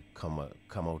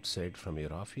 come outside from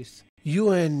your office. You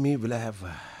and me will have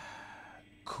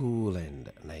cool and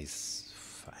nice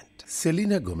Fanta.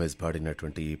 Selena Gomez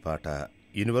పాడినటువంటి ఈ పాట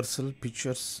universal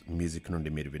pictures music నుండి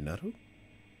మీరు విన్నారు.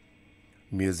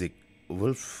 Music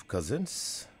wolf cousins.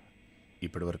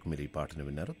 ఇప్పటి వరకు మీరు ఈ పాటను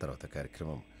విన్నారు. తర్వాత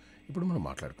కార్యక్రమం ఇప్పుడు మనం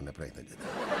మాట్లాడుకునే ప్రయత్నం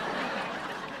చేద్దాం.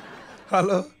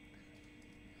 హలో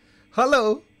హలో,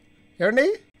 ఏమండి?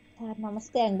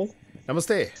 నమస్తే అండి.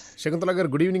 నమస్తే శకుంతల గారు,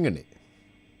 గుడ్ ఈవినింగ్ అండి.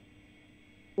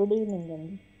 గుడ్ ఈవినింగ్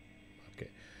అండి. ఓకే,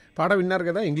 పాట విన్నారు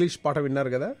కదా, ఇంగ్లీష్ పాట విన్నారు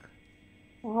కదా?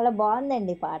 చాలా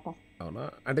బాగుందండి పాట. అవునా?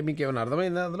 అంటే మీకు ఏమైనా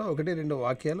అర్థమైందా అందులో? 1-2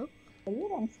 వాక్యాలు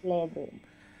లేదు.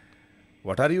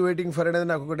 What are you waiting for అనేది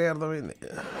నాకు ఒకటే అర్థమైంది.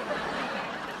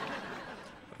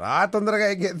 రా తొందరగా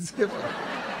ఎంతసేపు.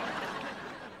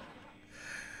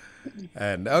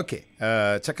 అండ్ ఓకే,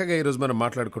 చక్కగా ఈరోజు మనం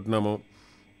మాట్లాడుకుంటున్నాము.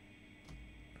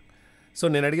 సో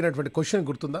నేను అడిగినటువంటి క్వశ్చన్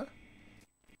గుర్తుందా?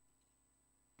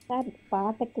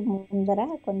 పాటకి ముందర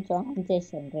కొంచెం ఆన్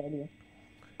చేశాను రేడియో.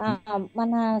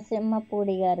 మన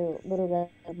సింహపూడి గారు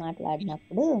గురుగారు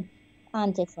మాట్లాడినప్పుడు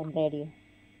ఆన్ చేశాను రేడియో.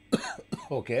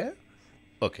 ఓకే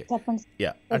ఓకే, చెప్పండి.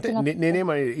 యా, అంటే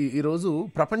నేనేమో ఈరోజు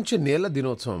ప్రపంచ నేల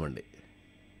దినోత్సవం అండి.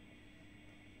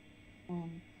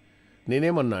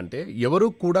 నేనేమన్నా అంటే ఎవరు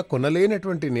కూడా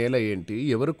కొనలేనటువంటి నేల ఏంటి,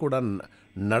 ఎవరు కూడా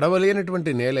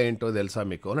నడవలేనటువంటి నేల ఏంటో తెలుసా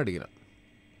మీకు అని అడిగిన.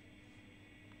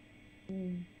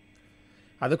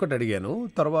 అదొకటి అడిగాను.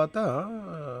 తర్వాత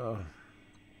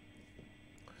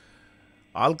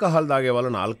ఆల్కహాల్ తాగే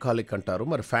వాళ్ళని ఆల్కహాలిక్ అంటారు,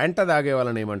 మరి ఫ్యాంటా తాగే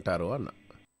వాళ్ళని ఏమంటారు అన్న.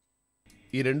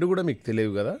 ఈ రెండు కూడా మీకు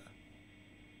తెలియవు కదా?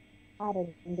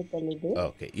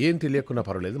 ఓకే, ఏం తెలియకున్నా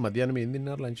పర్వాలేదు. మధ్యాహ్నం ఏం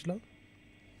తిన్నారు లంచ్లో?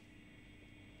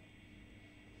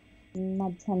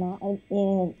 మధ్యాహ్నం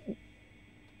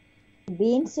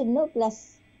బీన్స్ ప్లస్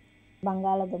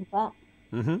బంగాళదుంప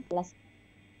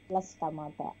ప్లస్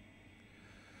టమాటా.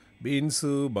 బీన్స్,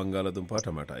 బంగాళదుంప,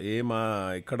 టమాటా. మా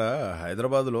ఇక్కడ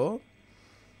హైదరాబాదులో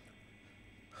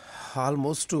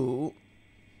ఆల్మోస్ట్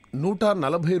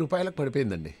 140 రూపాయలకు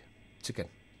పడిపోయిందండి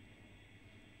చికెన్.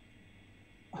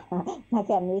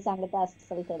 నాకు అన్ని సంగతి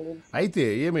అసలు తెలియదు. అయితే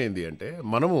ఏమైంది అంటే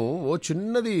మనము ఓ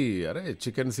చిన్నది, అరే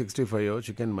చికెన్ 65,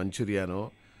 చికెన్ మంచూరియానో,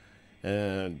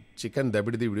 చికెన్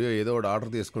దబిడిదిబిడియో ఏదో ఒకటి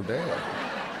ఆర్డర్ తీసుకుంటే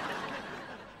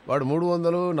వాడు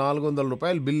 300-400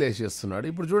 రూపాయలు బిల్ వేసేస్తున్నాడు.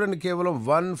 ఇప్పుడు చూడండి, కేవలం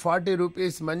 140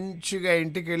 రూపీస్ మంచిగా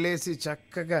ఇంటికి వెళ్ళేసి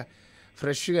చక్కగా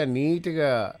ఫ్రెష్గా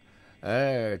నీట్గా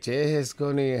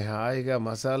చేసేసుకొని హాయిగా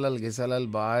మసాలాలు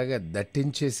బాగా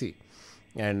దట్టించేసి.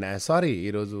 అండ్ సారీ,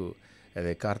 ఈరోజు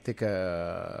అదే కార్తీక,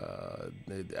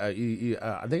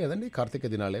 అదే కదండి కార్తీక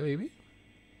దినాలేవో ఇవి,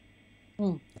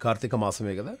 కార్తీక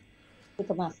మాసమే కదా.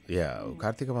 యా,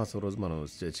 కార్తీక మాసం రోజు మనం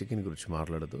చికెన్ గురించి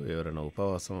మాట్లాడదు. ఎవరైనా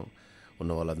ఉపవాసం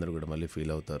ఉన్న వాళ్ళందరూ కూడా మళ్ళీ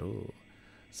ఫీల్ అవుతారు.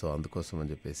 సో అందుకోసం అని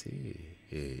చెప్పేసి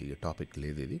ఈ టాపిక్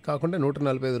లేదు. ఇది కాకుండా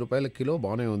 145 రూపాయల కిలో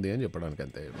బాగానే ఉంది అని చెప్పడానికి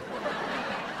అంతే.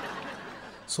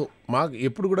 సో మాకు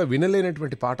ఎప్పుడు కూడా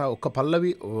వినలేనటువంటి పాట ఒక్క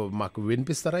పల్లవి మాకు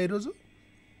వినిపిస్తారా ఈరోజు?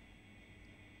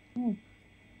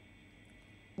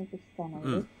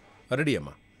 రెడీ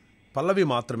అమ్మా, పల్లవి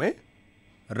మాత్రమే.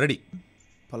 రెడీ,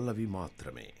 పల్లవి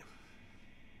మాత్రమే.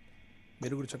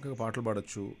 మీరు కూడా చక్కగా పాటలు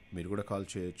పాడచ్చు, మీరు కూడా కాల్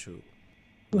చేయొచ్చు.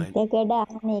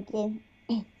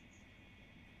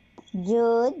 జో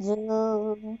జో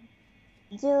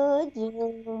జో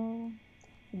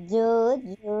జో జో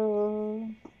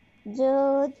జో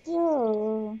జో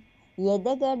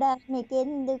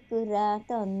ఎదగడానికెందుకురా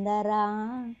తొందరా,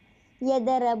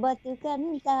 ఎదర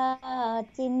బతుకంతా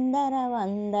చిందర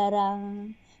వందరా.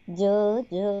 జో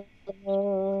జో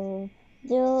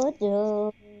జో జో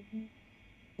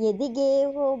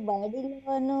ఎదిగేవో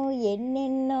బడిలోను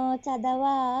ఎన్నెన్నో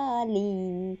చదవాలి,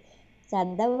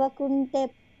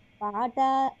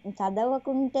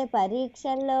 చదవకుంటే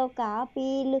పరీక్షల్లో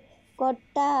కాపీలు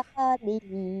కొట్టాలి,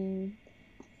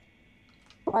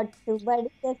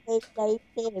 పట్టుబడితే ఫెయిల్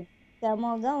అయితే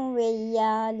మొగం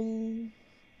వెయ్యాలి.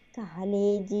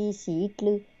 కాలేజీ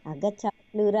సీట్లు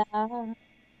అగచాట్లురా,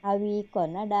 అవి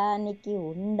కొనడానికి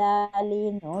ఉండాలి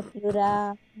నోట్లురా.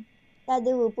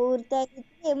 చదువు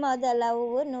పూర్తయితే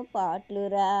మొదలవును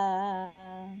పాటలురా.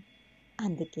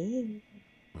 అందుకే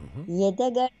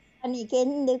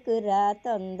ఎదగడానికెందుకురా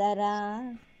తొందర,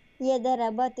 ఎదర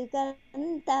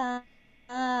బతుకంతా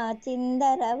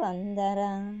చిందర వందర.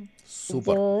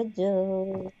 సూపర్. జో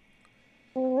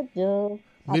జో జో.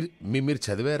 మీరు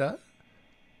చదివారా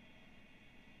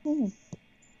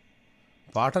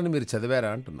పాటని? మీరు చదివారా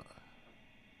అంటున్నా.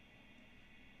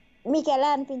 మీకు ఎలా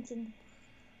అనిపించింది?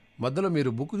 మధ్యలో మీరు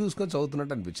బుక్ చూసుకొని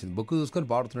చదువుతున్నట్టు అనిపించింది, బుక్ చూసుకొని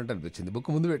పాడుతున్నట్టు అనిపించింది. బుక్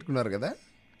ముందు పెట్టుకున్నారు కదా,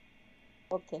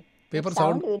 ఓకే. పేపర్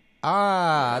సౌండ్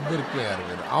దొరికిపోయారు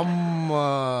మీరు. అమ్మా.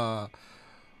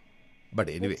 బట్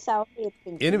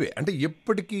ఎనివే అంటే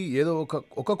ఎప్పటికీ ఏదో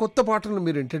ఒక కొత్త పాటను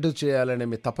మీరు ఇంట్రడ్యూస్ చేయాలనే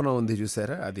మీ తపన ఉంది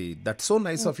చూసారా, అది that so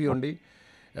nice of you అండి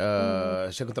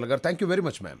శకుంతల గారు. Thank you very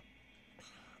much ma'am.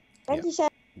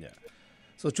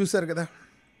 So చూసారు కదా,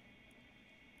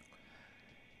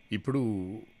 ఇప్పుడు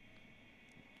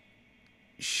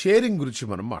షేరింగ్ గురించి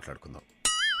మనం మాట్లాడుకుందాం.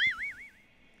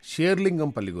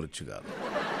 షేర్లింగంపల్లి గురించి కాదు,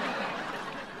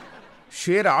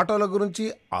 షేర్ ఆటోల గురించి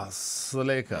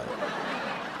అస్సలే కాదు.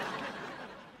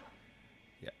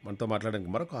 మనతో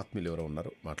మాట్లాడడానికి మరొక ఆత్మీయులు ఎవరో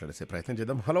ఉన్నారు, మాట్లాడేసే ప్రయత్నం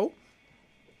చేద్దాం. హలో.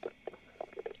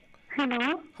 హలో,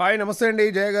 హాయ్, నమస్తే అండి.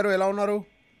 జయ గారు ఎలా ఉన్నారు?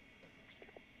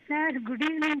 Sir good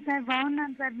evening sir.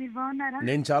 బాగున్నాను సార్, మీరు బాగున్నారా?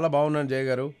 నేను చాలా బాగున్నాను జయ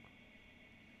గారు.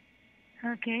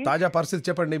 ఓకే, తాజా పరిస్థితి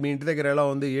చెప్పండి, మీ ఇంటి దగ్గర ఎలా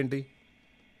ఉంది ఏంటి?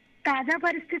 తాజా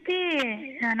పరిస్థితి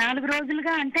 4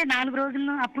 రోజులుగా, అంటే 4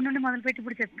 రోజులు అప్పటి నుండి మొదలుపెట్టి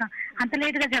ఇప్పుడు చెప్తాం, అంత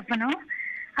లేటుగా చెప్పను.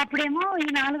 అప్పుడేమో ఈ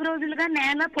 4 రోజులుగా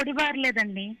నేల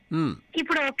పొడిబారలేదండి,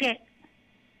 ఇప్పుడు ఓకే.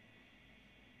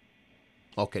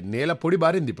 ఓకే, నేల పొడి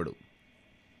బారింది ఇప్పుడు.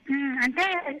 అంటే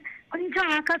కొంచెం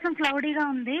ఆకాశం క్లౌడీగా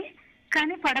ఉంది,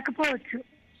 కానీ పడకపోవచ్చు,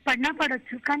 పడినా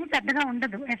పడవచ్చు, కానీ పెద్దగా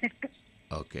ఉండదు ఎఫెక్ట్.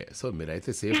 ఓకే, సో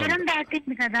మీరైతే సేఫ్. తీరం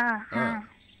దాటింది కదా,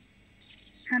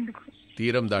 అందుకు.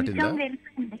 తీరం దాటిందా?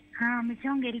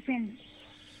 మిచాంగ్ వెళ్ళిపోయింది.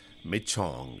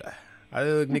 మిచాంగ్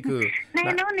అది నీకు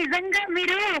నేను నిజంగా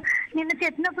మీరు నిన్న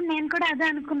చెప్పినప్పుడు నేను కూడా అదే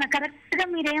అనుకున్నా, కరెక్ట్ గా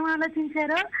మీరేం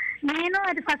ఆలోచించారో నేను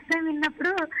అది ఫస్ట్ టైం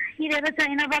విన్నప్పుడు ఇదేదో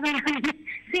చైనా పదం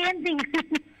సేమ్ థింగ్.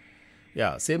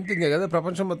 సేమ్ థింగ్ కదా,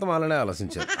 ప్రపంచం మొత్తం అలానే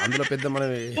ఆలోచించారు, అందులో పెద్ద మనం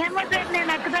ఏమో సార్,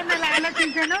 నేను అక్కడన్నా అలా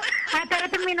ఆలోచించాను, ఆ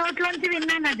తర్వాత మీ నోట్లోంచి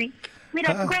విన్నాను, అది మీరు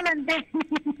ఒప్పుకోవాలంటే.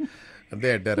 అంతే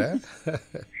అంటారా?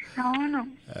 అవును.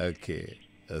 ఓకే,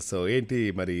 సో ఏంటి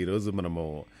మరి ఈరోజు మనము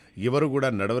ఎవరు కూడా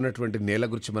నడవనటువంటి నేల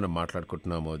గురించి మనం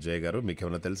మాట్లాడుకుంటున్నాము. జయ గారు, మీకు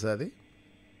ఏమైనా తెలుసా అది?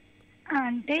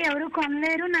 అంటే ఎవరు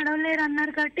కొనలేరు నడవలేరు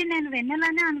అన్నారు కాబట్టి నేను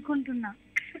వెన్నెలనే అనుకుంటున్నా.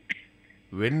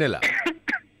 వెన్నెల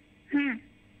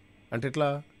అంటే ఎట్లా?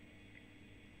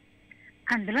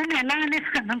 అందులో నెల అనే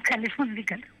పదం కలిసి ఉంది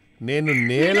కదా. నేను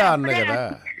నేల అన్న కదా,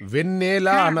 వెన్నెల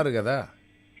అన్నారు కదా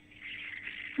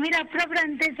మీరు. అప్పుడప్పుడు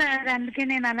అంతే సార్, అందుకే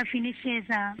నేను అలా ఫినిష్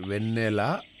చేసా. వెన్నెల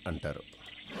అంటారు.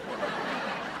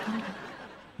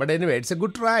 But anyway, it's a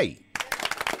good try.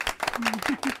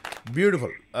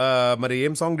 Beautiful. మరి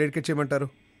ఏం సాంగ్ డెడికేట్ చేయమంటారు?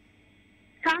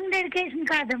 సాంగ్ డెడికేషన్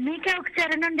కాదు, మీకే ఒక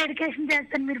చరణం డెడికేషన్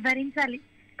చేస్తాను, మీరు భరించాలి.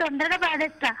 తొందరగా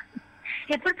పాడేస్తా,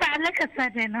 ఎప్పుడు పాడలే కదా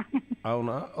సార్ నేను.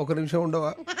 అవునా, ఒక నిమిషం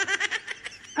ఉండవా?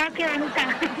 ఓకే,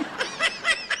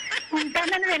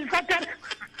 ఉంటానని వెళ్ళిపోతారు.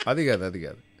 అది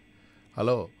కాదు.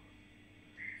 హలో,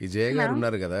 ఈ జయ గారు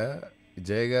ఉన్నారు కదా, ఈ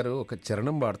జయ గారు ఒక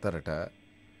చరణం పాడతారట,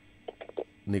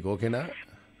 నీకు ఓకేనా?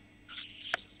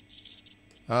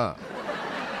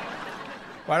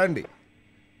 పాడండి.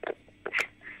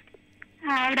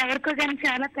 ఆవిడ ఎవరికో కానీ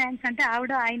చాలా థ్యాంక్స్. అంటే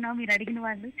ఆవిడ ఆయన మీరు అడిగిన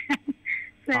వాళ్ళు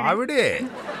ఆవిడే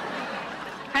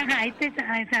అయితే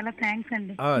చాలా థ్యాంక్స్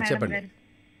అండి. చెప్పండి.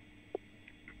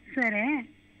 సరే,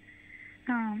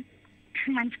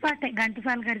 మంచి పాటే,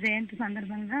 ఘంటసాల గారి జయంతి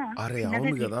సందర్భంగా. అరే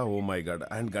అవును కదా, oh my God.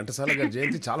 And Ghantasala గారి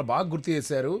జయంతి చాలా బాగా గుర్తు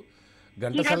చేశారు.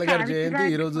 ఘంటసాల గారి జయంతి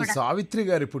ఈరోజు సావిత్రి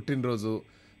గారి పుట్టినరోజు.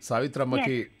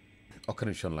 సావిత్రమ్మకి ఒక్క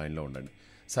నిమిషం లైన్లో ఉండండి.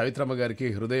 సావిత్రమ్మ గారికి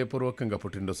హృదయపూర్వకంగా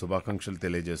పుట్టినరోజు శుభాకాంక్షలు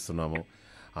తెలియజేస్తున్నాము.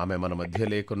 ఆమె మన మధ్య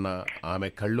లేకున్నా ఆమె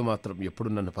కళ్ళు మాత్రం ఎప్పుడు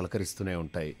నన్ను పలకరిస్తూనే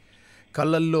ఉంటాయి.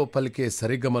 కళ్ళల్లో పలికే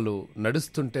సరిగమలు,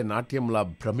 నడుస్తుంటే నాట్యంలా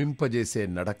భ్రమింపజేసే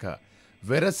నడక,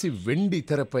 వెరసి వెండి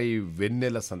తెరపై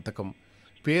వెన్నెల సంతకం,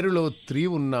 పేరులో 3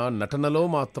 ఉన్న నటనలో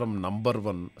మాత్రం నంబర్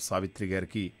 1 సావిత్రి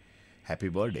గారికి హ్యాపీ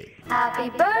బర్త్డే.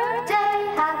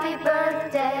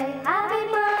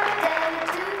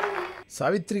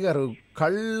 సావిత్రి గారు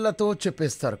కళ్ళతో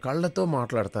చెప్పేస్తారు, కళ్ళతో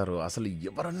మాట్లాడతారు. అసలు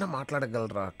ఎవరన్నా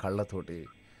మాట్లాడగలరా కళ్ళతోటి?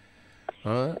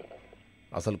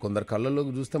 అసలు కొందరు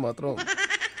కళ్ళలోకి చూస్తే మాత్రం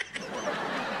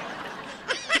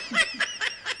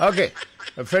ఓకే,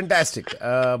 ఫెంటాస్టిక్.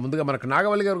 ముందుగా మనకు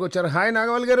నాగవల్లి గారికి వచ్చారు. హాయ్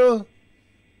నాగవల్లి గారు.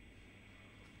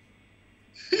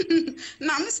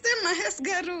 నమస్తే మహేష్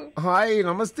గారు. హాయ్,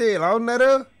 నమస్తే. ఎలా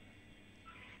ఉన్నారు?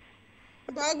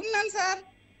 బాగున్నాను సార్.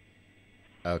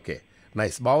 ఓకే,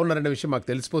 నైస్, బాగున్నారనే విషయం మాకు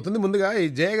తెలిసిపోతుంది. ముందుగా ఈ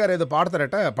జయ గారు ఏదో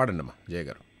పాడతారట, పాడండి అమ్మా జయ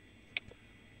గారు.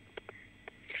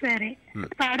 సరే,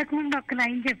 పాడకముందు ఒక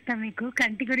లైన్ చెప్తా మీకు.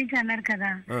 కంటి గురించి అన్నారు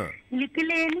కదా,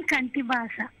 లిపిలేని కంటి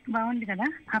భాష బాగుంది కదా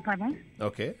ఆ పదం.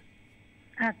 ఓకే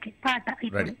ఓకే, పాట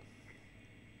ఇప్పుడు. రెడీ.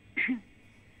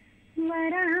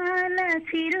 వరాల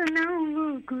చిరునవ్వు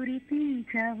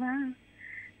కురిపించవా,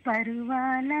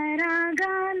 పరువాల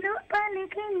రాగాలు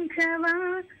పలికించవా,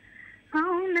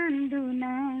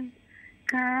 అవునందునా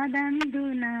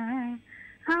కాదందునా,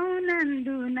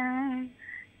 అవునందునా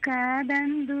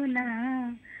కాదందునా,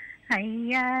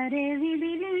 అయ్యారే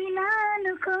విధిలీలా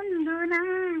అనుకొందునా,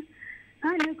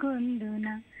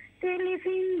 అనుకొందునా,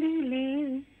 తెలిసిందిలే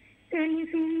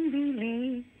తెలిసిందిలే,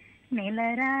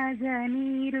 నెలరాజా నీ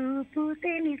రూపు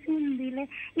తెలిసిందిలే.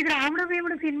 ఇది రాముడు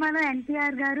భీముడు సినిమాలో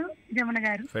ఎన్టీఆర్ గారు, జమున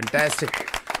గారు. ఫెంటాస్టిక్.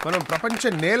 మనం ప్రపంచ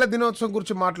నేల దినోత్సవం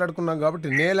గురించి మాట్లాడుకున్నాం కాబట్టి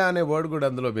నేల అనే వర్డ్ కూడా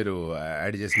అందులో మీరు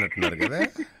యాడ్ చేసినట్టున్నారు కదా,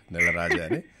 నెల రాజా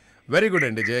అని. వెరీ గుడ్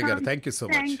అండి జయ గారు, thank you so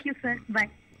much. Thank you sir, bye.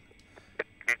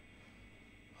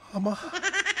 అమ్మా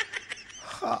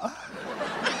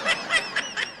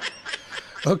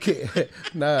ఓకే,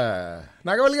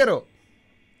 నాగవల్లి గారు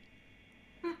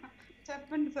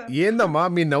చెప్పండి సార్. ఏందమ్మా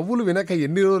మీ నవ్వులు వినక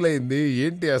ఎన్ని రోజులైంది,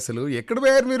 ఏంటి అసలు, ఎక్కడ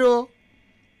పోయారు మీరు?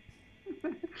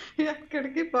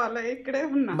 ఎక్కడికి పోలే, ఇక్కడే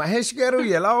ఉన్నా. మహేష్ గారు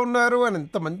ఎలా ఉన్నారు అని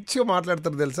ఎంత మంచిగా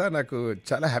మాట్లాడతారు తెలుసా, నాకు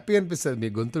చాలా హ్యాపీ అనిపిస్తుంది మీ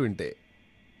గొంతు వింటే.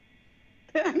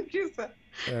 Thank you sir.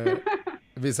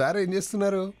 Me sir ఏం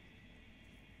చేస్తున్నారు?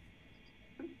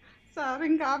 సార్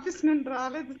ఇంకా ఆఫీస్ నుండి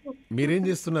రాలేదు. మీరేం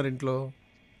చేస్తున్నారు ఇంట్లో?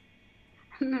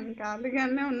 నేను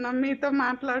ఖాళీగానే ఉన్నా, మీతో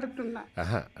మాట్లాడుతున్నా.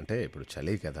 అంటే ఇప్పుడు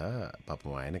చలి కదా,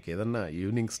 పాపం ఆయనకి ఏదన్నా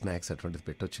ఈవినింగ్ స్నాక్స్ అటువంటిది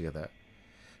పెట్టొచ్చు కదా.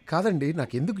 కాదండి,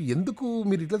 నాకు ఎందుకు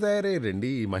మీరు ఇట్లా తయారయ్యారండి?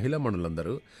 ఈ మహిళా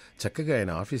మనులందరూ చక్కగా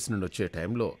ఆయన ఆఫీస్ నుండి వచ్చే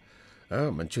టైంలో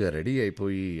మంచిగా రెడీ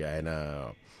అయిపోయి, ఆయన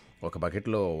ఒక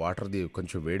బకెట్లో వాటర్ది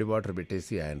కొంచెం వేడి వాటర్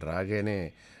పెట్టేసి, ఆయన రాగానే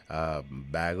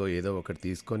బ్యాగో ఏదో ఒకటి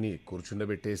తీసుకొని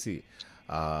కూర్చుండబెట్టేసి,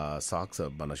 సాక్స్,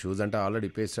 మన షూస్ అంటే ఆల్రెడీ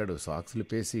ఇప్పేసాడు, సాక్స్లు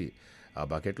ఇప్పేసి ఆ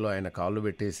బకెట్లో ఆయన కాళ్ళు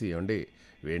పెట్టేసి, ఏమండి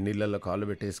వేడి నీళ్ళల్లో కాళ్ళు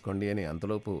పెట్టేసుకోండి అని,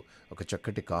 అంతలోపు ఒక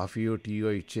చక్కటి కాఫీయో టీయో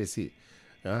ఇచ్చేసి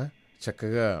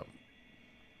చక్కగా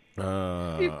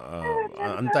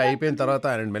అంతా అయిపోయిన తర్వాత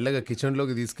ఆయన మెల్లగా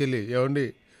కిచెన్లోకి తీసుకెళ్ళి, ఏమండి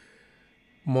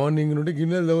మార్నింగ్ నుండి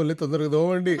గిన్నెలు దోవలే, తొందరగా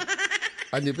దోవండి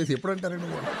అని చెప్పేసి ఎప్పుడు అంటారండి?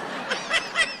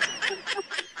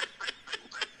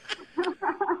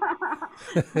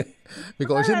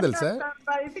 మీకు విషయం తెలుసా?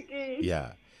 యా,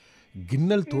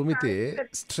 గిన్నెలు తోమితే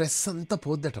స్ట్రెస్ అంతా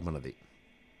పోద్దట మనది.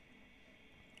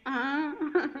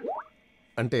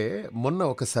 అంటే మొన్న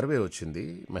ఒక సర్వే వచ్చింది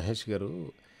మహేష్ గారు,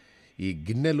 ఈ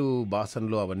గిన్నెలు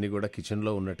బాసన్లు అవన్నీ కూడా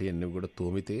కిచెన్లో ఉన్నట్టు అన్నీ కూడా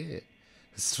తోమితే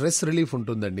స్ట్రెస్ రిలీఫ్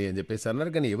ఉంటుందండి అని చెప్పేసి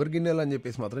అన్నారు. కానీ ఎవరి గిన్నెలు అని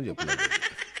చెప్పేసి మాత్రం చెప్తున్నారు.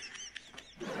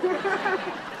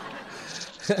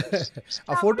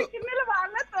 ఆ ఫోటో,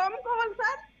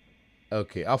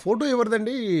 ఓకే, ఆ ఫోటో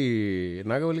ఎవరిదండి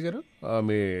నాగవల్లి గారు?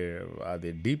 మీ అది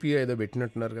డిపి ఏదో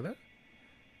పెట్టినట్టున్నారు కదా.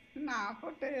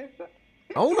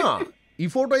 అవునా, ఈ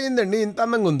ఫోటో ఏందండి ఇంత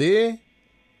అందంగా ఉంది?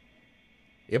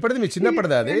 ఎప్పటిది, మీ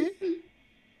చిన్నప్పటిదా అది?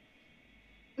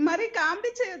 మరి కామెడీ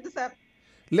చేయొద్దు సార్.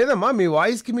 లేదమ్మా, మీ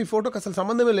వాయిస్కి మీ ఫోటోకి అసలు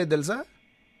సంబంధమే లేదు తెలుసా.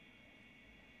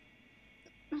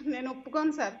 నేను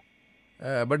ఒప్పుకోను సార్.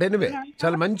 బట్ ఎనీవే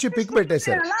చాలా మంచి పిక్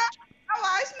పెట్టేశారు.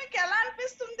 వాయిస్ మీకు ఎలా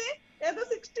అనిపిస్తుంది? ఏదో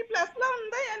 60+ లో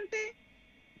ఉందా ఏంటి?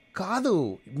 కాదు,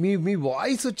 మీ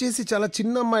వాయిస్ వచ్చేసి చాలా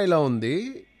చిన్న అమ్మాయిలా ఉంది,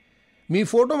 మీ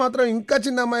ఫోటో మాత్రం ఇంకా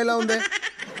చిన్న అమ్మాయిలా ఉంది.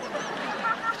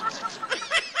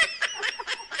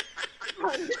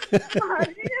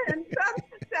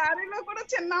 శారీలో కూడా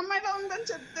చిన్న అమ్మాయిలా ఉందని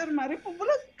చెప్తారు, మరి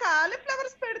పువ్వులు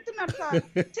కాలీఫ్లవర్స్ పెడుతున్నారు సార్,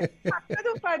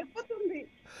 పడిపోతుంది.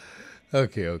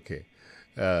 ఓకే ఓకే,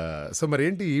 సో మరి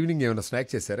ఏంటి ఈవినింగ్ ఏమైనా స్నాక్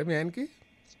చేశారా మీ ఆయనకి?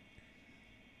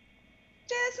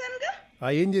 చేశానుగా.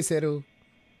 ఏం చేశారు?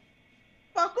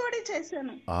 పకోడీ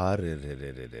చేశాను.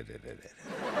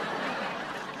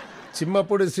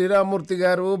 చిమ్మప్పుడు శ్రీరామూర్తి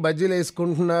గారు బజ్జీలు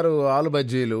వేసుకుంటున్నారు, ఆలు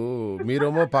బజ్జీలు,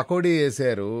 మీరేమో పకోడీ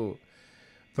వేశారు.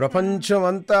 ప్రపంచం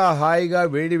అంతా హాయిగా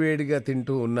వేడి వేడిగా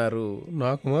తింటూ ఉన్నారు,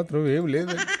 నాకు మాత్రం ఏం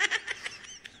లేదు.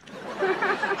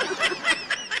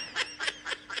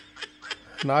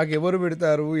 నాకెవరు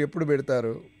పెడతారు, ఎప్పుడు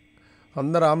పెడతారు?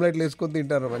 అందరు ఆమ్లెట్లు వేసుకొని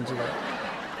తింటారు మంచిగా.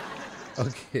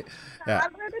 ఓకే,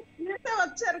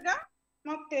 వచ్చారుగా,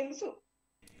 మాకు తెలుసు.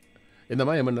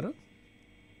 ఏందమ్మా, ఏమన్నారు?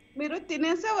 మీరు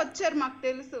తినేసే వచ్చారు, మాకు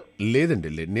తెలుసు. లేదండి,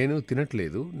 నేను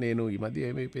తినట్లేదు. నేను ఈ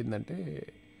మధ్య ఏమైపోయిందంటే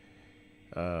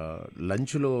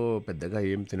లంచ్లో పెద్దగా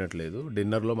ఏం తినట్లేదు,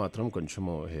 డిన్నర్లో మాత్రం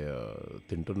కొంచెము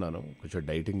తింటున్నాను, కొంచెం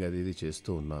డైటింగ్ అది ఇది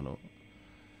చేస్తూ ఉన్నాను.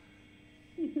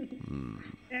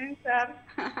 సార్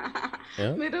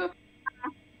మీరు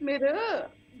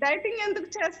డైటింగ్ ఎందుకు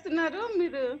చేస్తున్నారు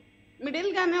మీరు? మిడిల్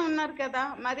గానే ఉన్నారు కదా,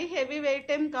 మరి హెవీ వెయిట్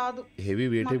ఏం కాదు. హెవీ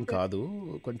వెయిట్ ఏం కాదు,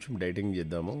 కొంచెం డైటింగ్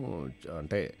చేద్దాము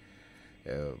అంటే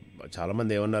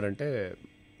చాలామంది ఏమన్నారంటే,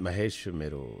 మహేష్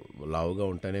మీరు లావుగా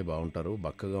ఉంటేనే బాగుంటారు,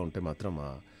 బక్కగా ఉంటే మాత్రం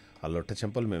ఆ లొట్ట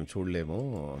చెంపలు మేము చూడలేము,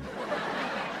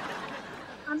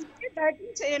 అందుకే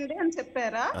డైటింగ్ చేయండి అని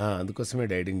చెప్పారా? అందుకోసమే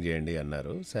డైటింగ్ చేయండి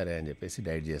అన్నారు. సరే అని చెప్పేసి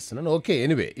డైట్ చేస్తున్నాను. ఓకే,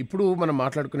 ఎనీవే ఇప్పుడు మనం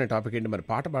మాట్లాడుకునే టాపిక్ ఏంటి? మరి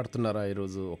పాట పాడుతున్నారా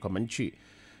ఈరోజు? ఒక మంచి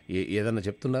ఏదన్నా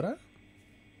చెప్తున్నారా?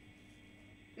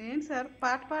 ఏంటి సార్,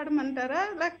 పాట పాడమంటారా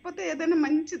లేకపోతే ఏదైనా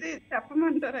మంచిది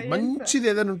చెప్పమంటారా? మంచిది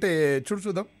ఏదైనా ఉంటే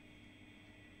చూద్దాం.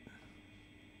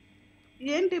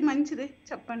 ఏంటి మంచిది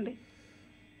చెప్పండి.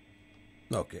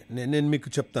 ఓకే, నేను మీకు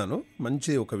చెప్తాను.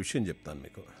 మంచి ఒక విషయం చెప్తాను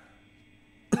మీకు.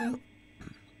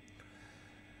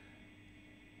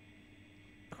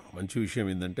 మంచి విషయం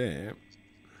ఏంటంటే,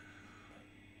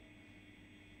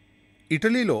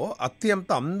 ఇటలీలో అత్యంత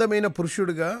అందమైన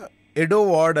పురుషుడిగా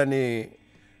ఎడోవార్డ్ అనే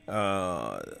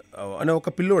ఒక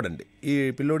పిల్లోడండి. ఈ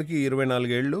పిల్లోడికి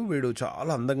 24 ఏళ్ళు. వీడు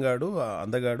చాలా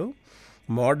అందగాడు.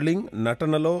 మోడలింగ్,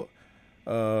 నటనలో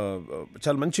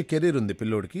చాలా మంచి కెరీర్ ఉంది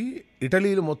పిల్లోడికి.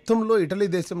 ఇటలీ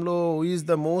దేశంలో is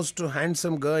the most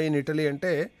handsome girl in Italy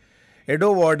అంటే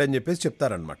ఎడోవార్డ్ అని చెప్పేసి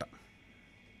చెప్తారనమాట.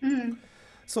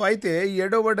 సో అయితే ఈ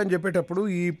ఎడోవార్డ్ అని చెప్పేటప్పుడు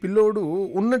ఈ పిల్లోడు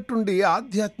ఉన్నట్టుండి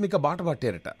ఆధ్యాత్మిక బాట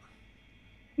పట్టారట.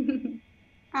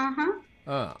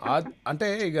 అంటే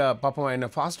ఇక పాపం ఆయన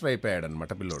ఫాస్టర్ అయిపోయాడు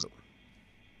అనమాట పిల్లోడు.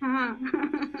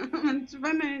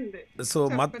 సో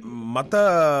మత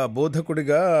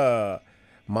బోధకుడిగా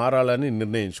మారాలని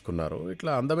నిర్ణయించుకున్నారు.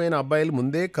 ఇట్లా అందమైన అబ్బాయిలు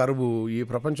ముందే కరువు. ఈ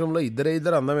ప్రపంచంలో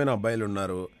ఇద్దరు అందమైన అబ్బాయిలు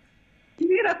ఉన్నారు.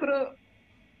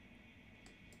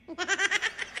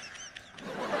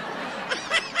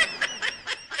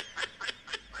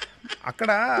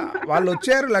 అక్కడ వాళ్ళు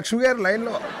వచ్చారు. లక్ష్మి గారు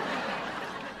లైన్లో.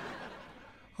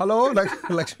 హలో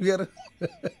లక్ష్మి గారు.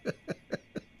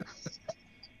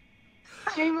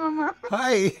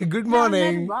 Hi, good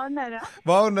morning.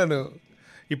 బాగున్నాను.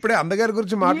 ఇప్పుడే అందగారి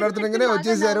గురించి మాట్లాడుతున్నాగానే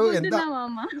వచ్చేసారు. ఎంత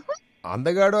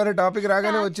అందగాడు అనే టాపిక్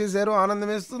రాగానే వచ్చేసారు. ఆనందం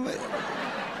వేస్తుంది.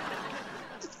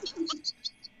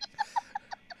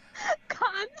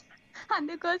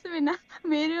 అందుకోసమేనా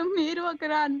మీరు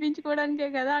ఒకరా అనిపించుకోవడానికే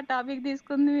కదా ఆ టాపిక్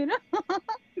తీసుకుంది మీరు.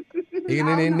 ఇక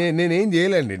నేనేం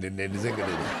చేయలేండి. నిజంగా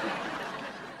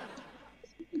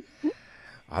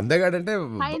అందగాడంటే.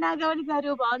 హాయ్ నాగవల్లి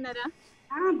గారు, బాగున్నారా?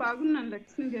 బాగున్నాను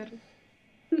లక్ష్మి గారు.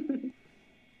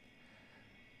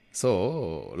 సో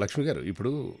లక్ష్మి గారు,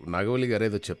 ఇప్పుడు నాగవల్లి గారు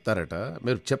ఏదో చెప్తారట,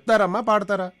 మీరు చెప్తారమ్మా,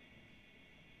 పాడతారా?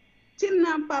 చిన్న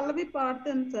పల్లవి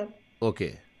పాడతాను సార్. ఓకే,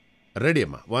 రెడీ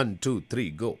అమ్మా. 1 2 3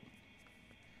 గో.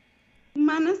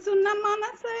 మనసున్న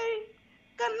మనసై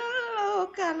కన్నుల్లో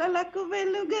కలలకు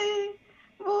వెలుగై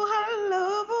ఊహల్లో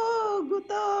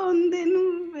ఊగుతోంది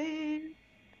నువ్వే,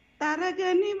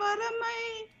 తరగని వరమై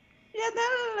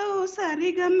ఎదల్లో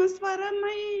సరిగమ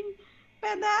స్వరమై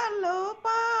పెదాల్లో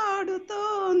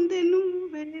పాడుతోంది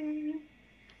నువ్వే,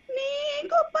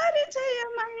 నీకు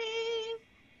పరిచయమై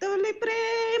తొలి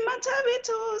ప్రేమ చవి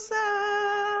చూసా,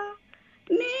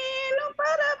 నేను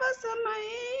పరవశమై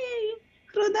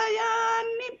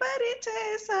హృదయాన్ని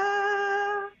పరిచేసా,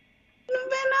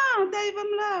 నువ్వే నా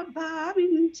దైవంలా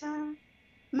భావించా,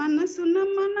 మనసున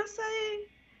మనసై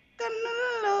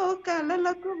కన్నుల్లో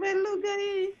కలలకు వెలుగై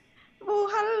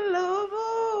ఊహల్లో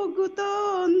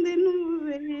ఊగుతోంది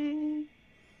నువ్వే,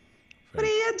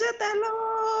 ప్రియ జతలో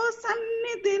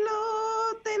సన్నిధిలో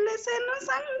తెలిసెను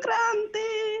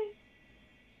సంక్రాంతి,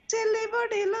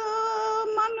 చెలిబడిలో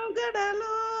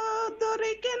మనుగడలో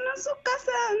దొరికెను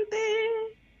సుఖశాంతి,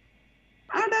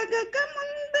 అడగక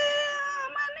ముందే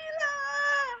మనిలా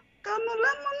కనుల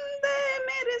ముందే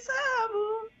మెరిసావు,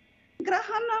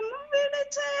 గ్రహణము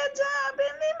విడిచే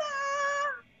జాబిలిలా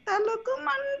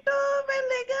తలుకుమంటూ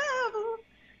వెలిగావు,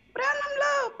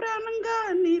 ప్రాణంలో ప్రాణంగా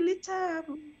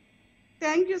నిలిచావు.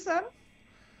 Thank you sir.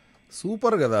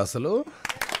 సూపర్ కదా అసలు.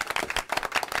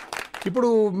 ఇప్పుడు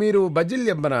మీరు బజ్జీలు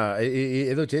చెప్పనా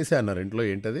ఏదో చేసే అన్నారు ఇంట్లో,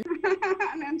 ఏంటది?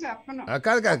 నేను చెప్పను.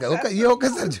 కాదు,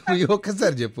 ఈ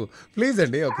ఒక్కసారి చెప్పు ప్లీజ్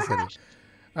అండి, ఒక్కసారి.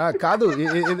 కాదు,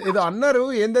 ఏదో అన్నారు,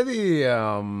 ఏంటది?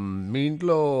 మీ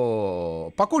ఇంట్లో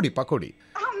పకోడీ.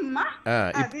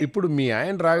 ఇప్పుడు మీ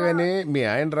ఆయన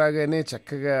రాగానే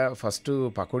చక్కగా ఫస్ట్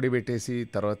పకోడీ పెట్టేసి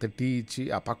తర్వాత టీ ఇచ్చి,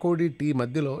 ఆ పకోడీ టీ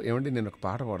మధ్యలో ఏమండి నేను ఒక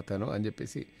పాట పాడతాను అని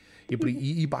చెప్పేసి, ఇప్పుడు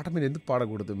ఈ పాట మీరు ఎందుకు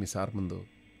పాడకూడదు మీ సార్ ముందు?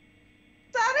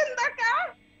 సార్ ఇందాక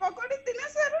పకోడీ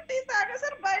తినేసారు, టీ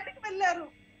తాగేసారు, బయటికి వెళ్ళారు.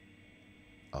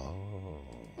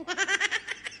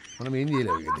 మనం ఏం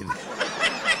చేయలేము కదా.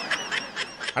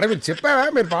 అంటే మీరు చెప్పారా,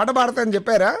 మీరు పాట పాడతా అని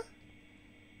చెప్పారా?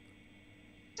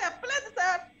 చెప్పలేదు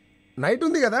సార్. నైట్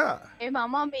ఉంది కదా.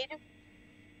 ఏమమ్మా మీరు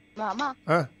మామ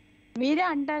ఆ, మీరే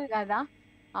అంటారు కదా,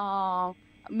 ఆ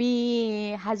మీ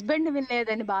హస్బెండ్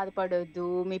వినలేదని బాధపడొద్దు,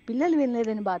 మీ పిల్లలు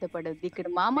వినలేదని బాధపడొద్దు. ఇక్కడ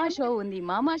మామా షో ఉంది,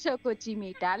 మామా షోకి వచ్చి మీ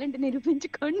టాలెంట్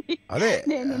నిరూపించుకోండి. అదే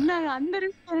నేనున్నాను అందరూ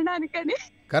వినడానికని.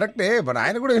 కరెక్టే, మరి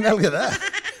ఆయన కూడా వినాలి కదా.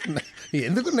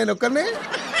 ఎందుకు నేను ఒక్కనే,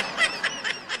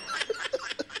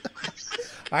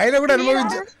 ఆయన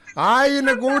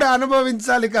కూడా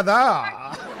అనుభవించాలి కదా.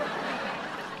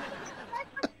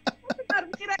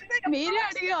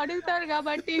 మీరే అడుగుతారు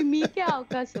కాబట్టి మీకే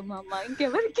అవకాశం అమ్మ,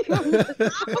 ఇంకెవరికి ఉండదు.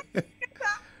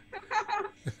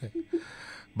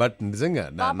 బట్ నిజంగా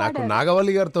నాకు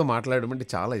నాగవల్లి గారితో మాట్లాడడం అంటే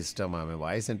చాలా ఇష్టం. ఆమె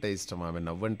వాయిస్ అంటే ఇష్టం, ఆమె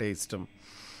నవ్వు అంటే ఇష్టం,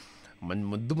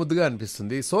 ముద్దుగా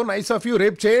అనిపిస్తుంది. So nice of you.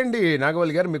 రేపు చేయండి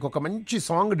నాగవల్లి గారు, మీకు ఒక మంచి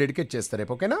సాంగ్ డెడికేట్ చేస్తారు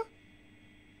రేపు, ఓకేనా?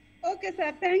 Okay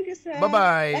sir, thank you sir.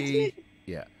 Bye.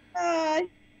 Yeah, bye.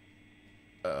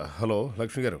 Hello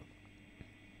Lakshmi గారు.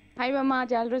 హాయ్ మామ,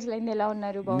 చాలా రోజులైంది, ఎలా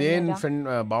ఉన్నారు? నేను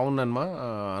బాగున్నానమ్మా.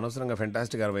 అనవసరంగా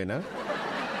ఫెంటాస్టిక్ అరవైనా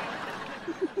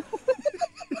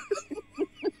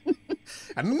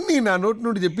అన్నీ నా నోటి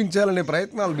నుండి చెప్పించాలనే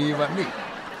ప్రయత్నాలు మీ ఇవన్నీ.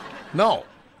 నో,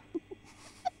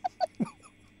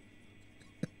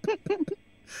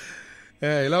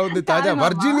 ఎలా ఉంది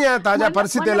వర్జీనియా తాజా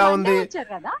పరిస్థితి ఎలా ఉంది?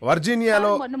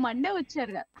 వర్జీనియాలో మొన్న మండే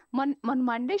వచ్చారు కదా, మొన్న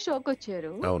మండే షోకి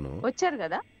వచ్చారు. అవును, వచ్చారు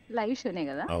కదా, లైవ్ షోనే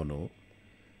కదా. అవును,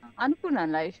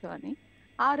 అనుకున్నాను లైవ్ షో అని.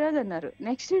 ఆ రోజు అన్నారు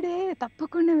నెక్స్ట్ డే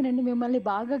తప్పకుండా వినండి, మిమ్మల్ని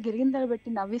బాగా గిరిగిందలు పెట్టి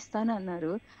నవ్విస్తాను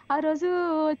అన్నారు. ఆ రోజు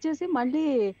వచ్చేసి మళ్ళీ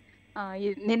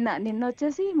నిన్న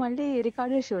వచ్చేసి మళ్ళీ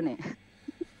రికార్డెడ్ షోనే.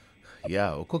 యా,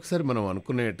 ఒక్కొక్కసారి మనం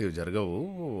అనుకునేటివి జరగవు,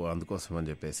 అందుకోసం అని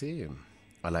చెప్పేసి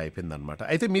అలా అయిపోయింది అనమాట.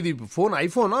 అయితే మీది ఫోన్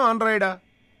ఐఫోనా ఆండ్రాయిడా?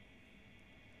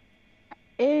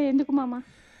 ఎందుకు మామ?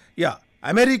 యా,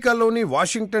 అమెరికాలోని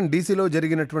వాషింగ్టన్ డీసీలో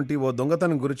జరిగినటువంటి ఓ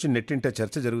దొంగతనం గురించి నెట్టింట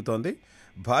చర్చ జరుగుతోంది.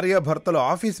 భార్యాభర్తలు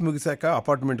ఆఫీస్ ముగిశాక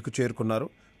అపార్ట్మెంట్కు చేరుకున్నారు.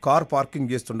 కార్ పార్కింగ్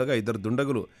చేస్తుండగా ఇద్దరు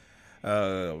దుండగులు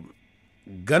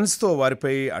గన్స్తో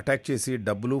వారిపై అటాక్ చేసి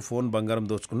డబ్బులు, ఫోన్, బంగారం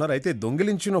దోచుకున్నారు. అయితే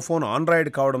దొంగిలించిన ఫోన్ ఆండ్రాయిడ్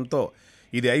కావడంతో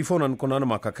ఇది ఐఫోన్ అనుకున్నాను,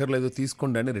 మాకు అక్కర్లేదు,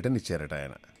 తీసుకోండి అని రిటర్న్ ఇచ్చారట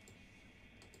ఆయన.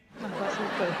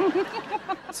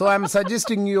 So I'm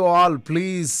suggesting you all,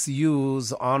 please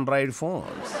use Android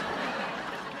phones.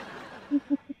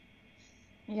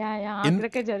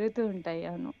 జరుగుతూ ఉంటాయి.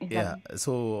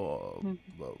 సో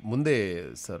ముందే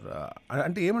సార్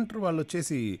అంటే ఏమంటారు వాళ్ళు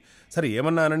వచ్చేసి, సరే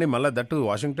ఏమన్నానని మళ్ళీ దట్టు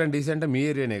వాషింగ్టన్ డీసీ అంటే మీ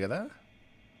ఏరియానే కదా?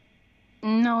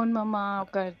 అవును మామ,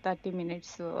 ఒక 30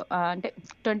 minutes అంటే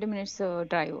 20 minutes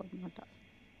డ్రైవ్ అనమాట.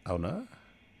 అవునా?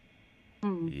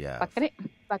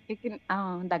 పక్కకి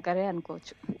దగ్గరే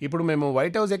అనుకోవచ్చు. ఇప్పుడు మేము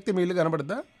వైట్ హౌస్ ఎక్కితే మీ ఇల్లు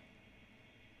కనబడద్దా?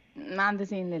 అంత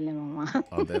సీన్ లేదు మామ.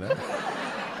 అంతేనా?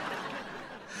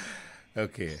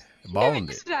 ఓకే,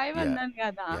 బాగుంది.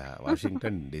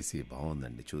 వాషింగ్టన్ డీసీ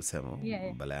బాగుందండి, చూసాము,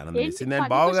 భలే ఆనందం వేసింది. అండ్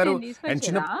బావగారు అండ్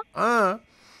చిన్న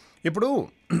ఇప్పుడు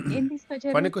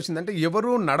పనికి వచ్చిందంటే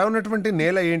ఎవరు నడవనటువంటి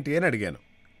నేల ఏంటి అని అడిగాను.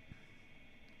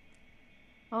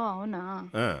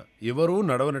 ఎవరు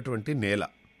నడవనటువంటి నేల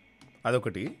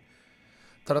అదొకటి.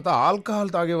 తర్వాత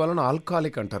ఆల్కహాల్ తాగే వాళ్ళని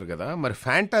ఆల్కహాలిక్ అంటారు కదా, మరి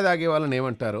ఫ్యాంటా తాగే వాళ్ళని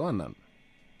ఏమంటారు అన్నాను.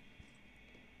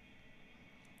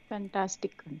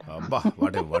 ఫెంటాస్టిక్. అబ్బా,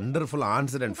 what a wonderful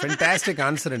answer and fantastic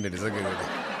answer అండి నిజంగా.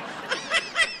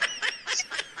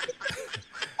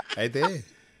 అయితే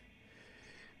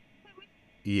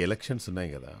ఈ ఎలక్షన్స్ ఉన్నాయి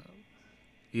కదా,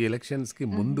 ఈ ఎలక్షన్స్కి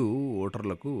ముందు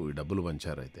ఓటర్లకు డబ్బులు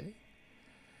పంచారు.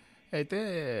 అయితే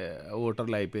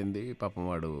ఓటర్లు అయిపోయింది, పాపం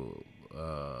వాడు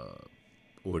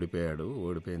ఓడిపోయాడు.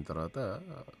 ఓడిపోయిన తర్వాత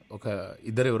ఒక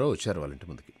ఎవరో వచ్చారు వాళ్ళ ఇంటి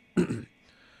ముందుకి.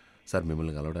 సార్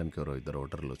మిమ్మల్ని కలవడానికి ఎవరో 2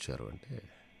 ఓటర్లు వచ్చారు అంటే,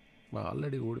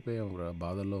 ఆల్రెడీ ఓడిపోయాము రా,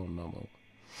 బాధల్లో ఉన్నాము.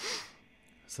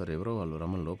 సార్ ఎవరో వాళ్ళు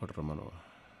రమ్మని లోపల రమ్మను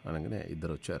అనగానే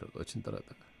 2 వచ్చారు. వచ్చిన తర్వాత,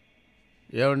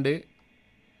 ఏమండి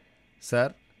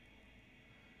సార్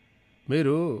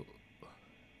మీరు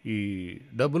ఈ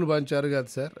డబ్బులు పంచారు కదా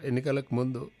సార్ ఎన్నికలకు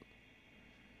ముందు,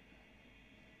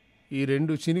 ఈ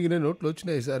 2 చినిగిన నోట్లు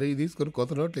వచ్చినాయి సార్, ఇవి తీసుకొని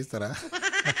కొత్త నోట్లు ఇస్తారా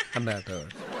అన్నట.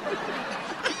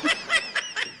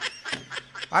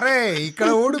 అరే ఇక్కడ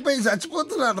ఓడిపోయి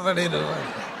చచ్చిపోతున్నాను రా నేను.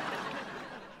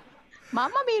 మా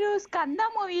అమ్మ, మీరు స్కంద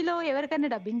మూవీలో ఎవరికైనా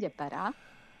డబ్బింగ్ చెప్పారా?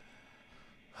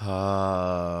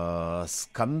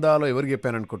 స్కందాలో ఎవరికి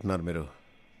చెప్పాను అనుకుంటున్నారు మీరు?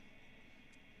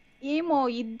 ఏమో,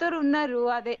 2 ఉన్నారు,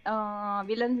 అదే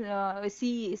విలన్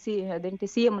అదేంటి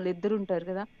సీఎంలు 2 ఉంటారు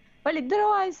కదా, వాళ్ళిద్దరు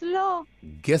వాయిస్ లో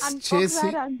గెస్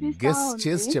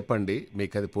చేసి చెప్పండి,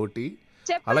 మీకు అది పోటీ.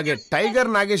 అలాగే టైగర్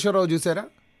నాగేశ్వరరావు చూసారా?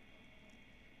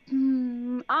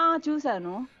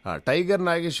 చూసాను. టైగర్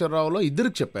నాగేశ్వరరావులో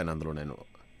 2కి చెప్పాను, అందులో నేను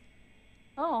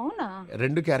అవునా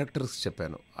 2 క్యారెక్టర్స్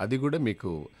చెప్పాను. అది కూడా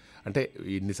మీకు అంటే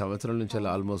ఇన్ని సంవత్సరాల నుంచి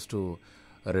ఆల్మోస్ట్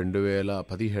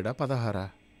 2017-16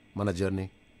 మన జర్నీ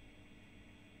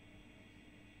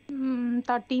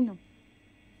 2013.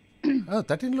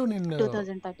 13లో నేను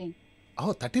 2013.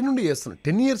 13 నుండి చేస్తున్నాను.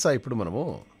 10 ఇయర్స్ ఇప్పుడు మనము.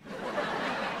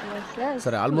 Yes.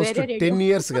 సరే ఆల్మోస్ట్ వేరే 10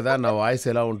 ఇయర్స్ కదా. నా వాయిస్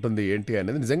ఎలా ఉంటుంది ఏంటి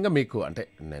అనేది నిజంగా మీకు అంటే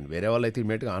నేను వేరే వాళ్ళైతే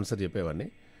ఇమీడియట్గా ఆన్సర్ చెప్పేవాడిని.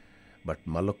 బట్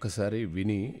మళ్ళొక్కసారి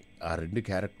విని ఆ 2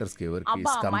 క్యారెక్టర్స్కి ఎవరికి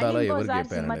అబ్బా, స్కందాల మళ్ళీ ఎవరికి ఇంకోసారి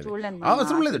చెప్పాను సినిమా అనేది చూడలేను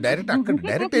అవసరం లేదు.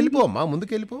 డైరెక్ట్ వెళ్ళిపోమ్మా,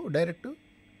 ముందుకు వెళ్ళిపో డైరెక్ట్.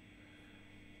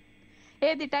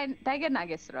 ఏది టైగర్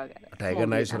నాగేశ్వరరావు గారు టైగర్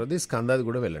నాగేశ్వరరావుది స్కందాది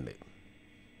కూడా వెళ్ళండి.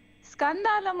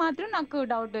 స్కందాల మాత్రం నాకు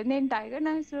డౌట్. నేను టైగర్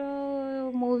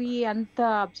నాగేశ్వరరావు మూవీ అంత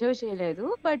అబ్జర్వ్ చేయలేదు,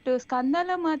 బట్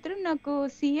స్కందాల మాత్రం నాకు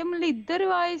సీఎంలు ఇద్దరు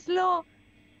వాయిస్ లో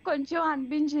కొంచెం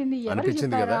అనిపించింది. ఎవరు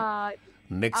అనిపించింది కదా. చెప్పారా?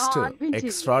 నెక్స్ట్ అనిపించింది.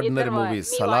 ఎక్స్ట్రాడినరీ ఇద్దరు మూవీ మీ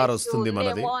సలార్ voice వస్తుంది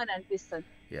మనది. ఉందేమో అని అనిపిస్తుంది.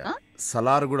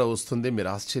 సలార్ కూడా వస్తుంది, మీరు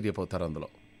ఆశ్చర్యపోతారు అందులో.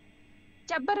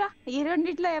 చెప్పరా ఈ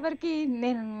రెండిట్లో ఎవరికి?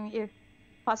 నేను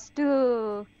ఫస్ట్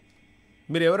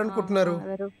మీరు ఎవరు అనుకుంటున్నారు?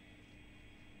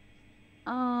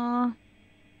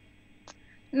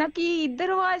 నాకు ఈ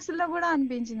ఇద్దరు వాయిస్లో కూడా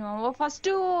అనిపించింది. ఫస్ట్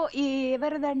ఈ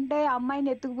ఎవరిదంటే అమ్మాయిని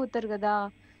ఎత్తుకుపోతారు కదా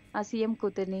ఆ సీఎం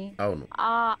కూతుర్ని, అవును,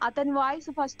 అతని వాయిస్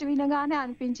ఫస్ట్ వినగానే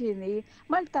అనిపించింది.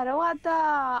 మళ్ళీ తర్వాత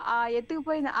ఆ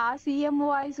ఎత్తుకుపోయిన ఆ సీఎం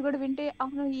వాయిస్ కూడా వింటే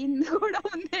అవును ఇందు కూడా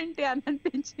ఉందేంటి అని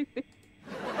అనిపించింది.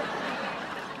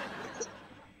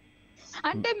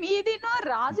 అంటే మీదినో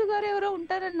రాజు గారు ఎవరో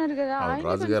ఉంటారన్నారు కదా, ఆయన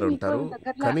రాజు గారు ఉంటారు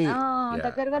కానీ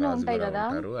దగ్గరగానే ఉంటాయి కదా.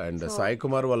 అండ్ సాయి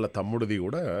కుమార్ వాళ్ళ తమ్ముడిది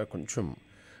కూడా కొంచెం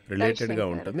రిలేటెడ్ గా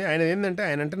ఉంటుంది. ఆయన ఏంటంటే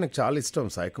ఆయన అంటే నాకు చాలా ఇష్టం,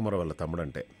 సాయి కుమార్ వాళ్ళ తమ్ముడు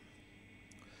అంటే.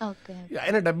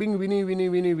 ఆయన డబ్బింగ్ విని విని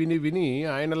విని విని విని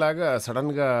ఆయనలాగా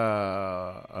సడన్గా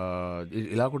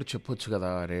ఇలా కూడా చెప్పొచ్చు కదా,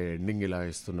 అరే ఎండింగ్ ఇలా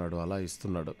ఇస్తున్నాడు అలా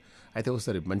ఇస్తున్నాడు. అయితే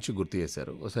ఒకసారి మంచి గుర్తు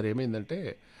చేశారు. ఒకసారి ఏమైందంటే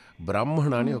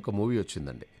బ్రాహ్మణ అని ఒక మూవీ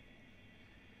వచ్చిందండి.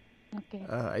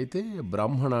 అయితే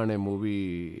బ్రాహ్మణ అనే మూవీ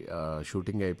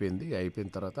షూటింగ్ అయిపోయిన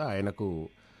తర్వాత ఆయనకు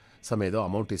ఏదో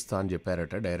అమౌంట్ ఇస్తా అని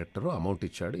చెప్పారట డైరెక్టరు. అమౌంట్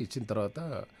ఇచ్చాడు. ఇచ్చిన తర్వాత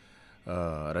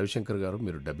రవిశంకర్ గారు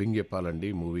మీరు డబ్బింగ్ చెప్పాలండి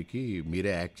మూవీకి,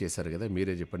 మీరే యాక్ట్ చేశారు కదా,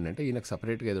 మీరే చెప్పండి అంటే ఈయనకు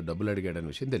సపరేట్గా ఏదో డబ్బులు అడిగాడనే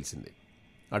విషయం తెలిసింది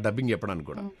ఆ డబ్బింగ్ చెప్పడానికి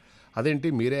కూడా. అదేంటి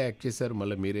మీరే యాక్ట్ చేశారు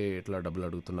మళ్ళీ మీరే ఎట్లా డబ్బులు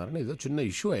అడుగుతున్నారని ఏదో చిన్న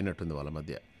ఇష్యూ అయినట్టుంది వాళ్ళ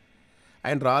మధ్య.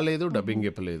 ఆయన రాలేదు, డబ్బింగ్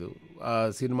చెప్పలేదు. ఆ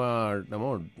సినిమా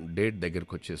ఏమో డేట్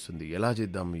దగ్గరికి వచ్చేస్తుంది, ఎలా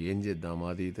చేద్దాం ఏం చేద్దాం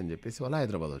అది ఇది అని చెప్పేసి వాళ్ళు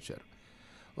హైదరాబాద్ వచ్చారు.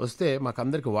 వస్తే మాకు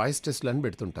అందరికి వాయిస్ టెస్ట్లు అని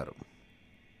పెడుతుంటారు.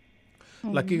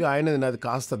 లక్కీగా ఆయన నాది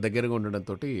కాస్త దగ్గరగా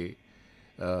ఉండడంతో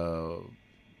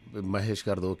మహేష్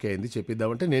గారిది ఓకే అయింది,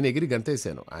 చెప్పిద్దామంటే నేను ఎగిరి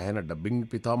గంతేసాను. ఆయన డబ్బింగ్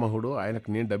పితామహుడు, ఆయనకు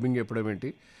నేను డబ్బింగ్ చెప్పడం ఏంటి,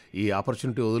 ఈ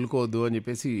ఆపర్చునిటీ వదులుకోవద్దు అని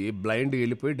చెప్పేసి బ్లైండ్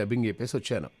వెళ్ళిపోయి డబ్బింగ్ చెప్పేసి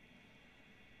వచ్చాను.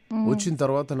 వచ్చిన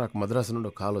తర్వాత నాకు మద్రాసు నుండి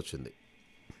ఒక కాల్ వచ్చింది.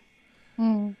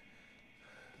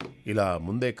 ఇలా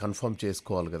ముందే కన్ఫర్మ్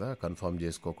చేసుకోవాలి కదా, కన్ఫర్మ్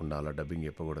చేసుకోకుండా అలా డబ్బింగ్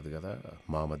చెప్పకూడదు కదా,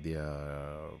 మా మధ్య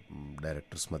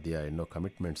డైరెక్టర్స్ మధ్య ఎన్నో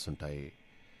కమిట్మెంట్స్ ఉంటాయి,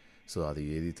 సో అది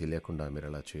ఏది తెలియకుండా మీరు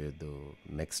అలా చేయొద్దు,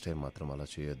 నెక్స్ట్ టైం మాత్రం అలా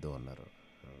చేయొద్దు అన్నారు.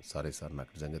 సారీ సార్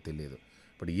నాకు నిజంగా తెలియదు.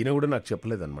 ఇప్పుడు ఈయన కూడా నాకు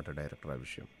చెప్పలేదు అనమాట డైరెక్టర్ ఆ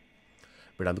విషయం.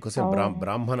 ఇప్పుడు అందుకోసం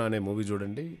బ్రాహ్మణ అనే మూవీ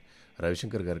చూడండి,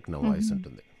 రవిశంకర్ గారికి నా వాయిస్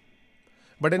ఉంటుంది.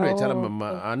 బట్ ఎనివే చాలా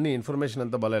అన్ని ఇన్ఫర్మేషన్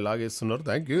అంతా భలే లాగేస్తున్నారు.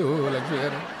 థ్యాంక్ యూ లక్ష్మి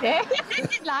గారు.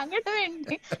 లాగటం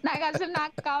ఏంటి, నాకు అసలు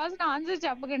నాకు కావాల్సిన ఆన్సర్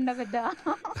చెప్పకుండా పెద్ద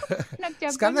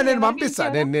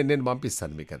నేను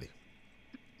పంపిస్తాను మీకు అది.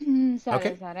 సరే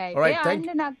సరే అయితే.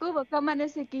 అండ్ నాకు ఒక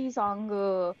మనసుకి సాంగ్,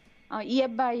 ఈ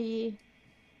అబ్బాయి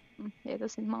ఏదో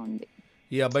సినిమా ఉంది,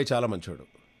 ఈ అబ్బాయి చాలా మంచోడు,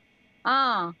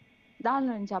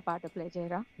 దానిలో నుంచి ఆ పాట ప్లే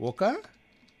చేయరా.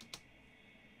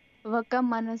 ఒక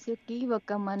మనసుకి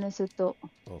ఒక మనసుతో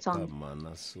సాంగ్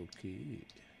మనసుకి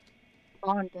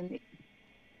బాగుంటుంది.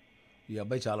 ఈ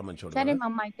అబ్బాయి చాలా మంచోడు. సరే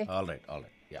మమ్మ అయితే. ఆల్ రైట్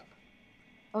యా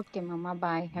ఓకే మమ్మ,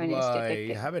 bye,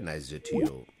 have a nice day to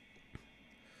you.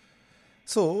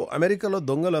 So అమెరికాలో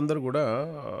దొంగలందరూ కూడా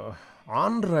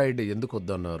ఆండ్రాయిడ్ ఎందుకు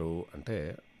వద్దన్నారు అంటే,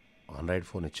 ఆండ్రాయిడ్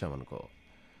ఫోన్ ఇచ్చామనుకో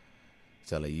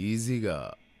చాలా ఈజీగా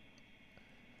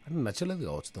అంటే నచ్చలేదు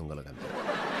కావచ్చు దొంగలకు, అంతే.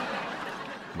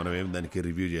 మనం ఏం దానికి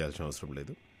రివ్యూ చేయాల్సిన అవసరం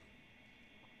లేదు.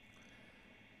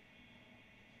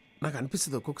 నాకు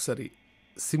అనిపిస్తుంది ఒక్కొక్కసారి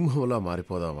సింహంలా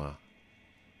మారిపోదామా,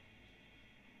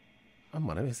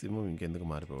 మనమే సింహం ఇంకెందుకు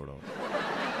మారిపోవడం,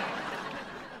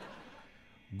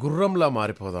 గుర్రంలా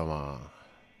మారిపోదామా,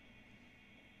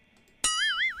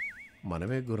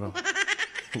 మనమే గుర్రం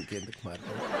ఇంకెందుకు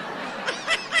మారిపోవడం,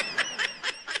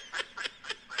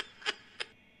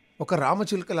 ఒక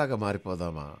రామచిలుకలాగా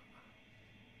మారిపోదామా,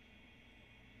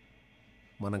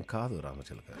 మనం కాదు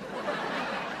రామచిలుక.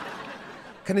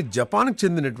 కానీ జపాన్కి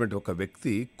చెందినటువంటి ఒక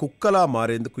వ్యక్తి కుక్కలా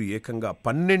మారేందుకు ఏకంగా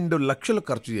 12 లక్షలు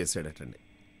ఖర్చు చేశాడటండి,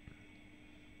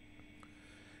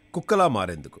 కుక్కలా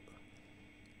మారేందుకు.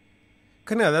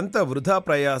 కానీ అదంతా వృధా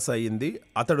ప్రయాస అయింది.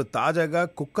 అతడు తాజాగా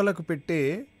కుక్కలకు పెట్టే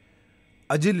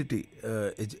అజిలిటీ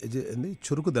ఏంది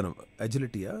చురుకుదనం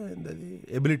అజిలిటీయా ఏంది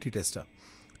ఎబిలిటీ టెస్టా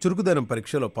చురుకుదనం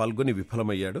పరీక్షలో పాల్గొని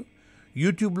విఫలమయ్యాడు.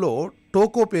 యూట్యూబ్లో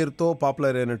టోకో పేరుతో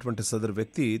పాపులర్ అయినటువంటి సదరు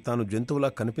వ్యక్తి తాను జంతువులా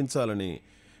కనిపించాలని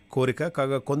కోరిక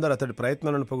కాగా కొందరు అతడి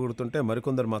ప్రయత్నాలను పొగుడుతుంటే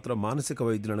మరికొందరు మాత్రం మానసిక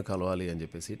వైద్యులను కలవాలి అని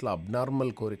చెప్పేసి ఇట్లా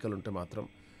అబ్నార్మల్ కోరికలు ఉంటే మాత్రం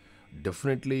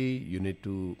definitely you need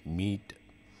to meet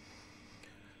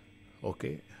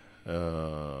okay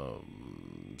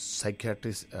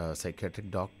psychiatric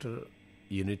doctor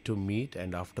you need to meet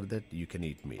and after that you can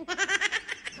eat meat.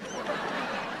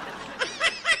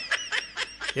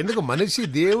 ఎందుకు మనిషి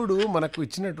దేవుడు మనకు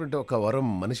ఇచ్చినటువంటి ఒక వరం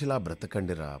మనిషిలా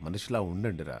బ్రతకండిరా, మనిషిలా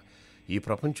ఉండండిరా. ఈ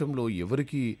ప్రపంచంలో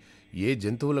ఎవరికి ఏ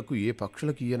జంతువులకు ఏ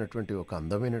పక్షులకు ఇయ్యనటువంటి ఒక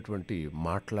అందమైనటువంటి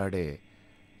మాట్లాడే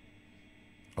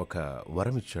ఒక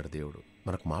వరం ఇచ్చాడు దేవుడు.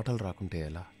 మనకు మాటలు రాకుంటే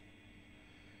ఎలా?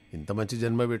 ఇంత మంచి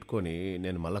జన్మ పెట్టుకొని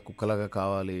నేను మళ్ళీ కుక్కలాగా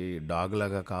కావాలి, డాగ్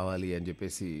లాగా కావాలి అని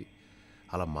చెప్పేసి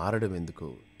అలా మారడం ఎందుకు?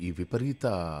 ఈ విపరీత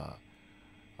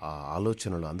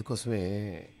ఆలోచనలు. అందుకోసమే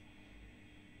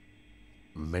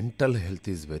mental health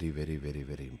is very very very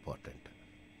very important.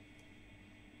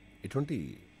 ఇటువంటి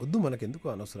వద్దు మనకెందుకు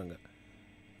అనవసరంగా.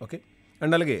 ఓకే.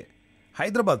 అండ్ అలాగే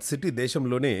హైదరాబాద్ సిటీ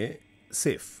దేశంలోనే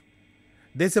సేఫ్,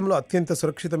 దేశంలో అత్యంత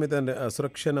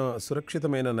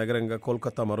సురక్షితమైన నగరంగా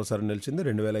కోల్కతా మరోసారి నిలిచింది.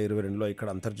 2022లో ఇక్కడ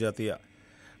అంతర్జాతీయ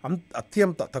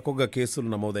అత్యంత తక్కువగా కేసులు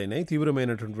నమోదైనాయి.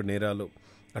 తీవ్రమైనటువంటి నేరాలు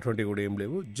అటువంటివి కూడా ఏం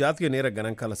లేవు. జాతీయ నేర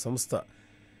గణాంకాల సంస్థ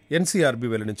ఎన్సీఆర్బీ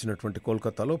వెల్లడించినటువంటి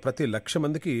కోల్కతాలో ప్రతి 1,00,000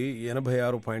 మందికి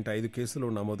 86.5 కేసులు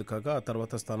నమోదు కాగా ఆ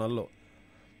తర్వాత స్థానాల్లో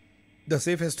the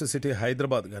safest city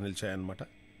హైదరాబాద్గా నిలిచాయన్నమాట.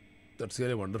 That's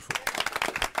really wonderful.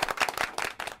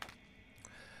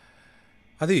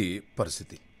 అది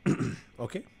పరిస్థితి.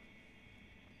 ఓకే.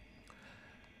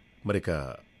 మరిక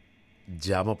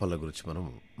జామ పళ్ళ గురించి మనం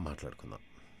మాట్లాడుకుందాం.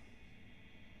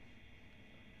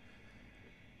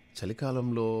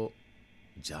 చలికాలంలో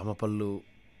జామ పళ్ళు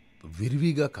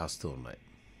విరివిగా కాస్తూ ఉన్నాయి.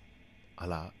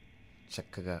 అలా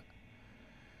చక్కగా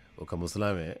ఒక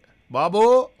ముసలామె, బాబు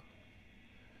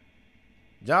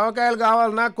జామకాయలు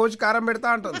కావాలన్నా కోచి కారం పెడతా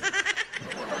అంటుంది.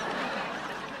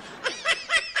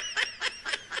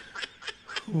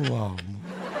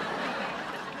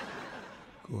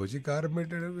 కోచి కారం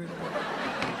పెట్టడం.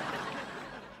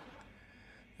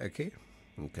 ఓకే.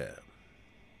 ఇంకా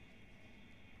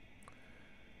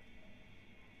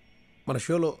మన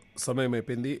షోలో సమయం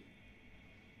అయిపోయింది.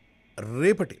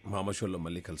 రేపటి మామ షోలో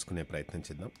మళ్ళీ కలుసుకునే ప్రయత్నం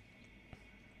చేద్దాం.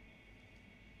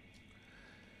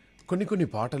 కొన్ని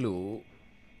పాటలు,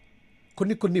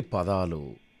 కొన్ని పదాలు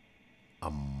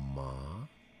అమ్మా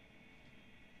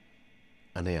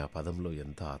అనే ఆ పదంలో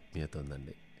ఎంత ఆత్మీయత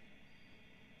ఉందండి.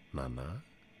 నాన్న,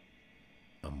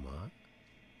 అమ్మ,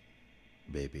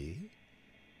 baby,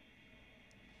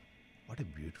 what a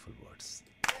beautiful words.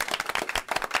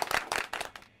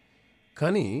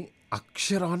 కానీ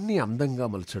అక్షరాన్ని అందంగా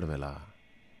మలచడం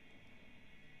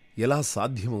ఎలా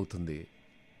సాధ్యమవుతుంది?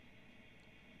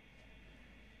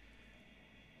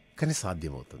 కానీ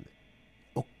సాధ్యమవుతుంది.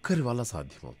 ఒక్కరి వల్ల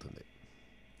సాధ్యమవుతుంది.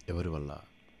 ఎవరి వల్ల?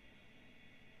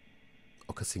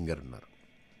 ఒక సింగర్ ఉన్నారు.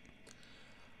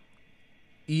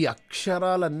 ఈ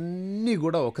అక్షరాలన్నీ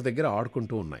కూడా ఒక దగ్గర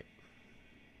ఆడుకుంటూ ఉన్నాయి.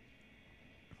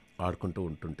 ఆడుకుంటూ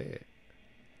ఉంటుంటే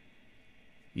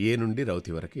ఏ నుండి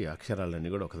రౌతి వరకు ఈ అక్షరాలన్నీ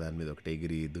కూడా ఒకదాని మీద ఒకటి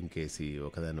ఎగిరి దుంకేసి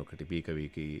ఒకదాని ఒకటి పీక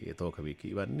వీకి తోక వీకి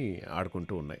ఇవన్నీ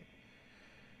ఆడుకుంటూ ఉన్నాయి.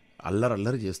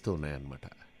 అల్లరి చేస్తూ ఉన్నాయన్నమాట.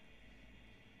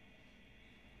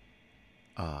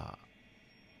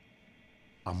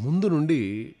 ఆ ముందు నుండి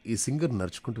ఈ సింగర్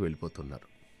నడుచుకుంటూ వెళ్ళిపోతున్నారు.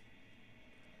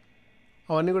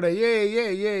 అవన్నీ కూడా ఏ ఏ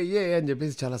ఏ ఏ అని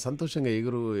చెప్పేసి చాలా సంతోషంగా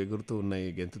ఎగురుతూ ఉన్నాయి,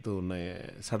 గెంతుతూ ఉన్నాయి.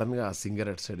 సడన్గా ఆ సింగర్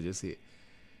అటు సైడ్ చూసి,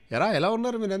 ఎలా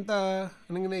ఉన్నారు మీరంతా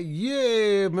అనగానే,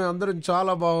 మేము అందరం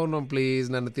చాలా బాగున్నాం, ప్లీజ్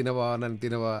నన్ను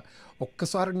తినవా,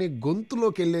 ఒక్కసారి నీ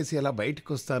గొంతులోకి వెళ్ళేసి ఎలా బయటకు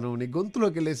వస్తాను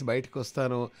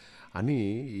అని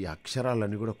ఈ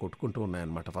అక్షరాలన్నీ కూడా కొట్టుకుంటూ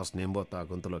ఉన్నాయన్నమాట. ఫస్ట్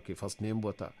నేమ్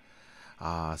పోతా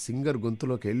ఆ సింగర్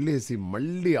గొంతులోకి వెళ్ళేసి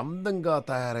మళ్ళీ అందంగా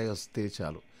తయారై వస్తే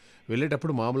చాలు.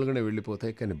 వెళ్ళేటప్పుడు మామూలుగానే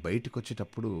వెళ్ళిపోతాయి, కానీ బయటకు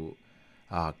వచ్చేటప్పుడు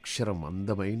ఆ అక్షరం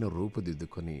అందమైన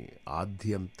రూపుదిద్దుకొని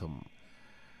ఆద్యంతం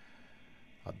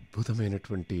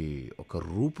అద్భుతమైనటువంటి ఒక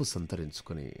రూపు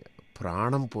సంతరించుకొని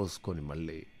ప్రాణం పోసుకొని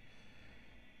మళ్ళీ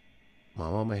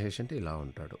మామా మహేష్ అంటే ఇలా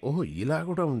ఉంటాడు, ఓహో ఇలా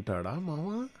కూడా ఉంటాడా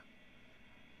మామా,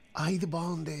 ఇది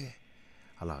బాగుందే.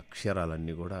 అలా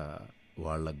అక్షరాలన్నీ కూడా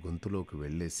వాళ్ళ గొంతులోకి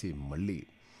వెళ్ళేసి మళ్ళీ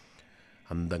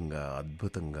అందంగా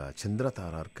అద్భుతంగా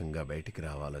చంద్రతారార్కంగా బయటికి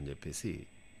రావాలని చెప్పేసి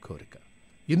కోరిక.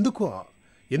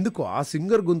 ఎందుకు ఆ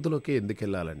సింగర్ గొంతులోకి ఎందుకు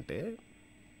వెళ్ళాలంటే,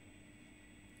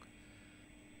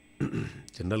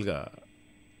 జనరల్గా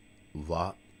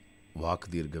వాక్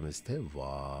దీర్ఘమిస్తే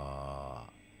వా,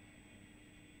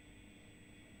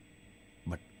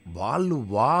 వాళ్ళు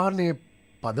వా అనే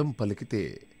పదం పలికితే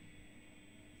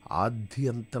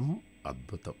ఆద్యంతం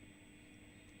అద్భుతం.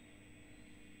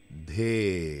 ధే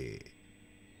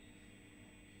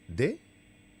దే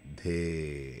ధే.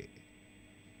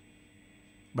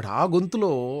 బట్ ఆ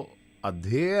గొంతులో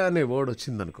అదే అనే వర్డ్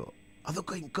వచ్చిందనుకో,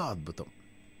 అదొక ఇంకా అద్భుతం.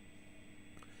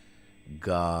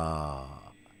 గా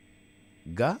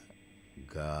గా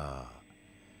గా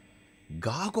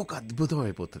గాకు ఒక అద్భుతం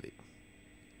అయిపోతుంది.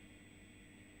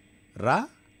 రా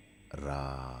రా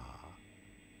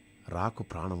రాకు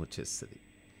ప్రాణం వచ్చేస్తుంది.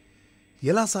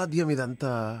 ఎలా సాధ్యం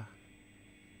ఇదంతా?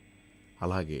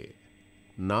 అలాగే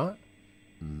నా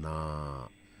నా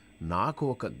నాకు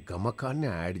ఒక గమకాన్ని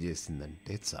యాడ్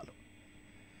చేసిందంటే చాలు.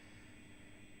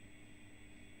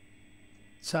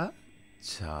 చ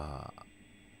చ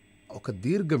ఒక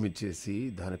దీర్ఘం ఇచ్చేసి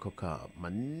దానికి ఒక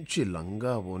మంచి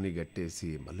లంగా ఓని కట్టేసి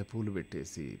మల్లెపూలు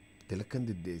పెట్టేసి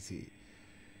తిలకందిద్దేసి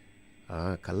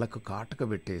కళ్ళకు కాటుక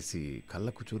పెట్టేసి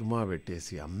కళ్ళకు చురుమా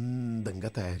పెట్టేసి అందంగా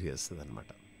తయారు చేస్తుంది అనమాట.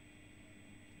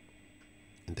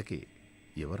 ఇంతకీ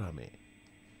ఎవరు ఆమె?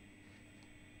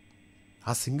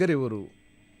 ఆ సింగర్ ఎవరు?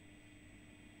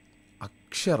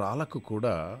 అక్షరాలకు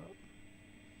కూడా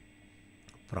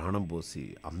ప్రాణం పోసి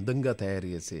అందంగా తయారు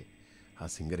చేసే ఆ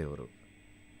సింగర్ ఎవరు?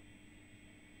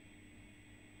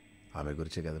 ఆమె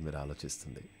గురించే కదా మీరు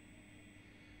ఆలోచిస్తుంది.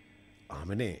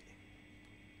 ఆమెనే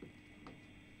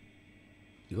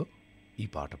ఇగో ఈ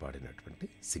పాట పాడినటువంటి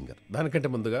సింగర్. దానికంటే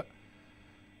ముందుగా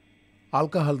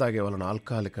ఆల్కహాల్ తాగే వాళ్ళని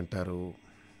ఆల్కహాలిక్ అంటారు,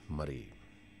 మరి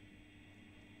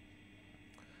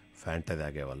ఫ్యాంటా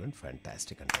తాగే వాళ్ళని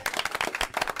ఫ్యాంటాస్టిక్ అంటారు.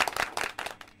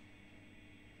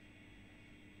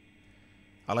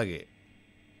 అలాగే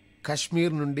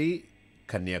కాశ్మీర్ నుండి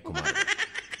కన్యాకుమారి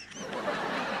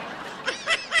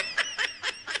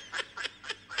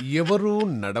ఎవరు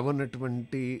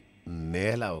నడవనటువంటి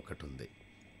నేల ఒకటి ఉంది.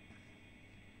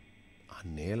 ఆ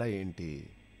నేల ఏంటి?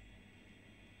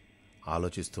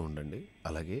 ఆలోచిస్తూ ఉండండి.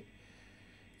 అలాగే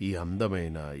ఈ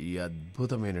అందమైన ఈ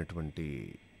అద్భుతమైనటువంటి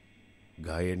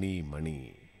గాయని మణి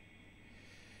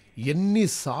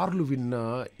ఎన్నిసార్లు విన్నా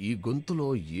ఈ గొంతులో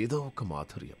ఏదో ఒక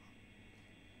మాధుర్యం,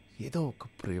 ఏదో ఒక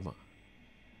ప్రేమ.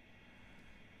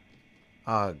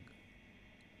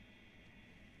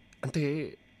 అంటే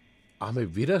ఆమె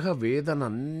విరహ వేదన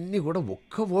అన్నీ కూడా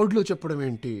ఒక్క వర్డ్లో చెప్పడం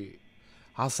ఏంటి?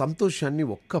 ఆ సంతోషాన్ని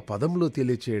ఒక్క పదంలో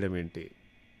తెలియచేయడం ఏంటి?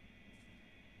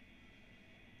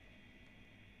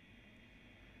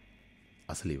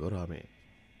 అసలు ఎవరు ఆమె?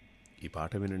 ఈ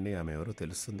పాట వినండి, ఆమె ఎవరో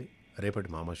తెలుస్తుంది. రేపటి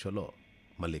మామా షోలో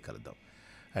మళ్ళీ కలుద్దాం.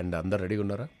 అండ్ అందరు రెడీగా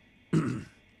ఉన్నారా?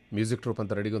 మ్యూజిక్ ట్రూప్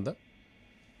అంతా రెడీగా ఉందా?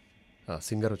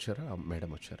 సింగర్ వచ్చారా?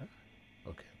 మేడం వచ్చారా?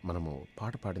 ఓకే. మనము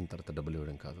పాట పాడిన తర్వాత డబ్బులు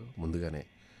ఇవ్వడం కాదు, ముందుగానే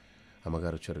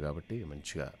అమ్మగారు వచ్చారు కాబట్టి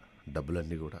మంచిగా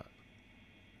డబ్బులన్నీ కూడా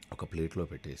ఒక ప్లేట్లో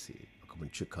పెట్టేసి ఒక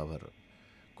మంచి కవర్,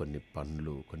 కొన్ని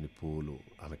పండ్లు, కొన్ని పూలు.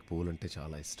 ఆమెకు పూలు అంటే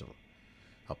చాలా ఇష్టం.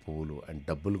 ఆ పూలు అండ్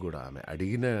డబ్బులు కూడా ఆమె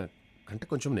అడిగిన కంటే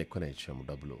కొంచెం ఎక్కువనే ఇచ్చాము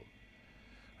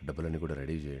డబ్బులన్నీ కూడా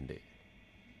రెడీ చేయండి.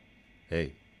 ఏ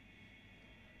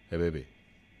బేబీ,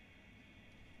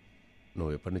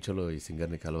 నువ్వు ఎప్పటి నుంచో ఈ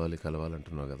సింగర్ని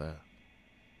కలవాలంటున్నావు కదా,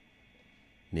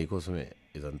 నీకోసమే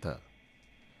ఇదంతా.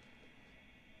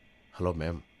 హలో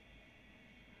మ్యామ్,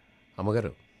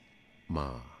 అమ్మగారు మా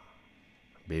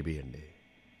బేబీ అండి.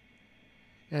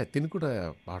 తిని కూడా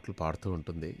పాటలు పాడుతూ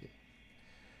ఉంటుంది,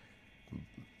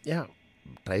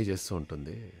 ట్రై చేస్తూ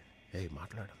ఉంటుంది.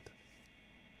 మాట్లాడండి,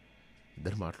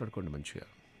 ఇద్దరు మాట్లాడుకోండి మంచిగా.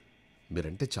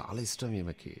 మీరంటే చాలా ఇష్టం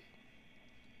ఈమెకి,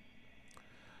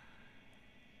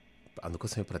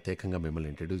 అందుకోసమే ప్రత్యేకంగా మిమ్మల్ని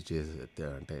ఇంట్రడ్యూస్ చేసి,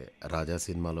 అంటే రాజా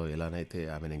సినిమాలో ఎలానైతే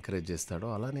ఆమెను ఎంకరేజ్ చేస్తాడో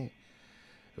అలానే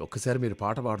ఒక్కసారి మీరు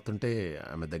పాట పాడుతుంటే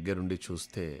ఆమె దగ్గరుండి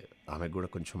చూస్తే ఆమెకు కూడా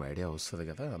కొంచెం ఐడియా వస్తుంది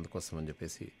కదా, అందుకోసం అని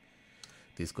చెప్పేసి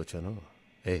తీసుకొచ్చాను.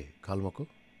 కాలు మొక్కు.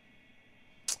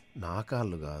 నా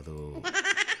కాళ్ళు కాదు,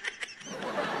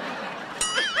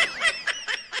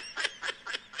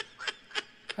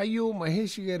 అయ్యో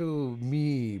మహేష్ గారు, మీ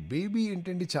బేబీ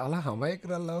ఏంటండి చాలా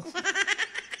అమాయకురాల్లో.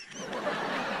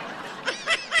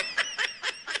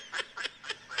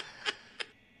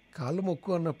 కాళ్ళు మొక్కు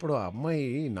అన్నప్పుడు ఆ అమ్మాయి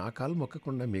నా కాలు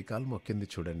మొక్కకుండా మీ కాలు మొక్కింది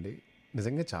చూడండి.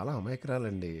 నిజంగా చాలా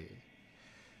అమాయకురాలండి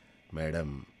మేడం,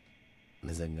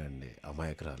 నిజంగా అండి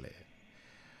అమాయకురాలే.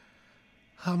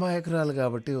 అమాయకురాలు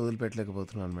కాబట్టి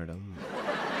వదిలిపెట్టలేకపోతున్నాను మేడం.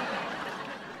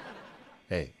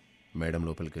 మేడం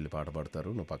లోపలికి వెళ్ళి పాట పాడతారు,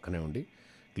 నువ్వు పక్కనే ఉండి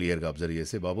క్లియర్గా అబ్జర్వ్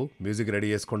చేసి, బాబు మ్యూజిక్ రెడీ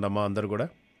చేసుకోండి అమ్మా, అందరు కూడా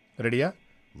రెడీయా?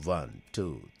 1 2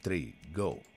 3 గో.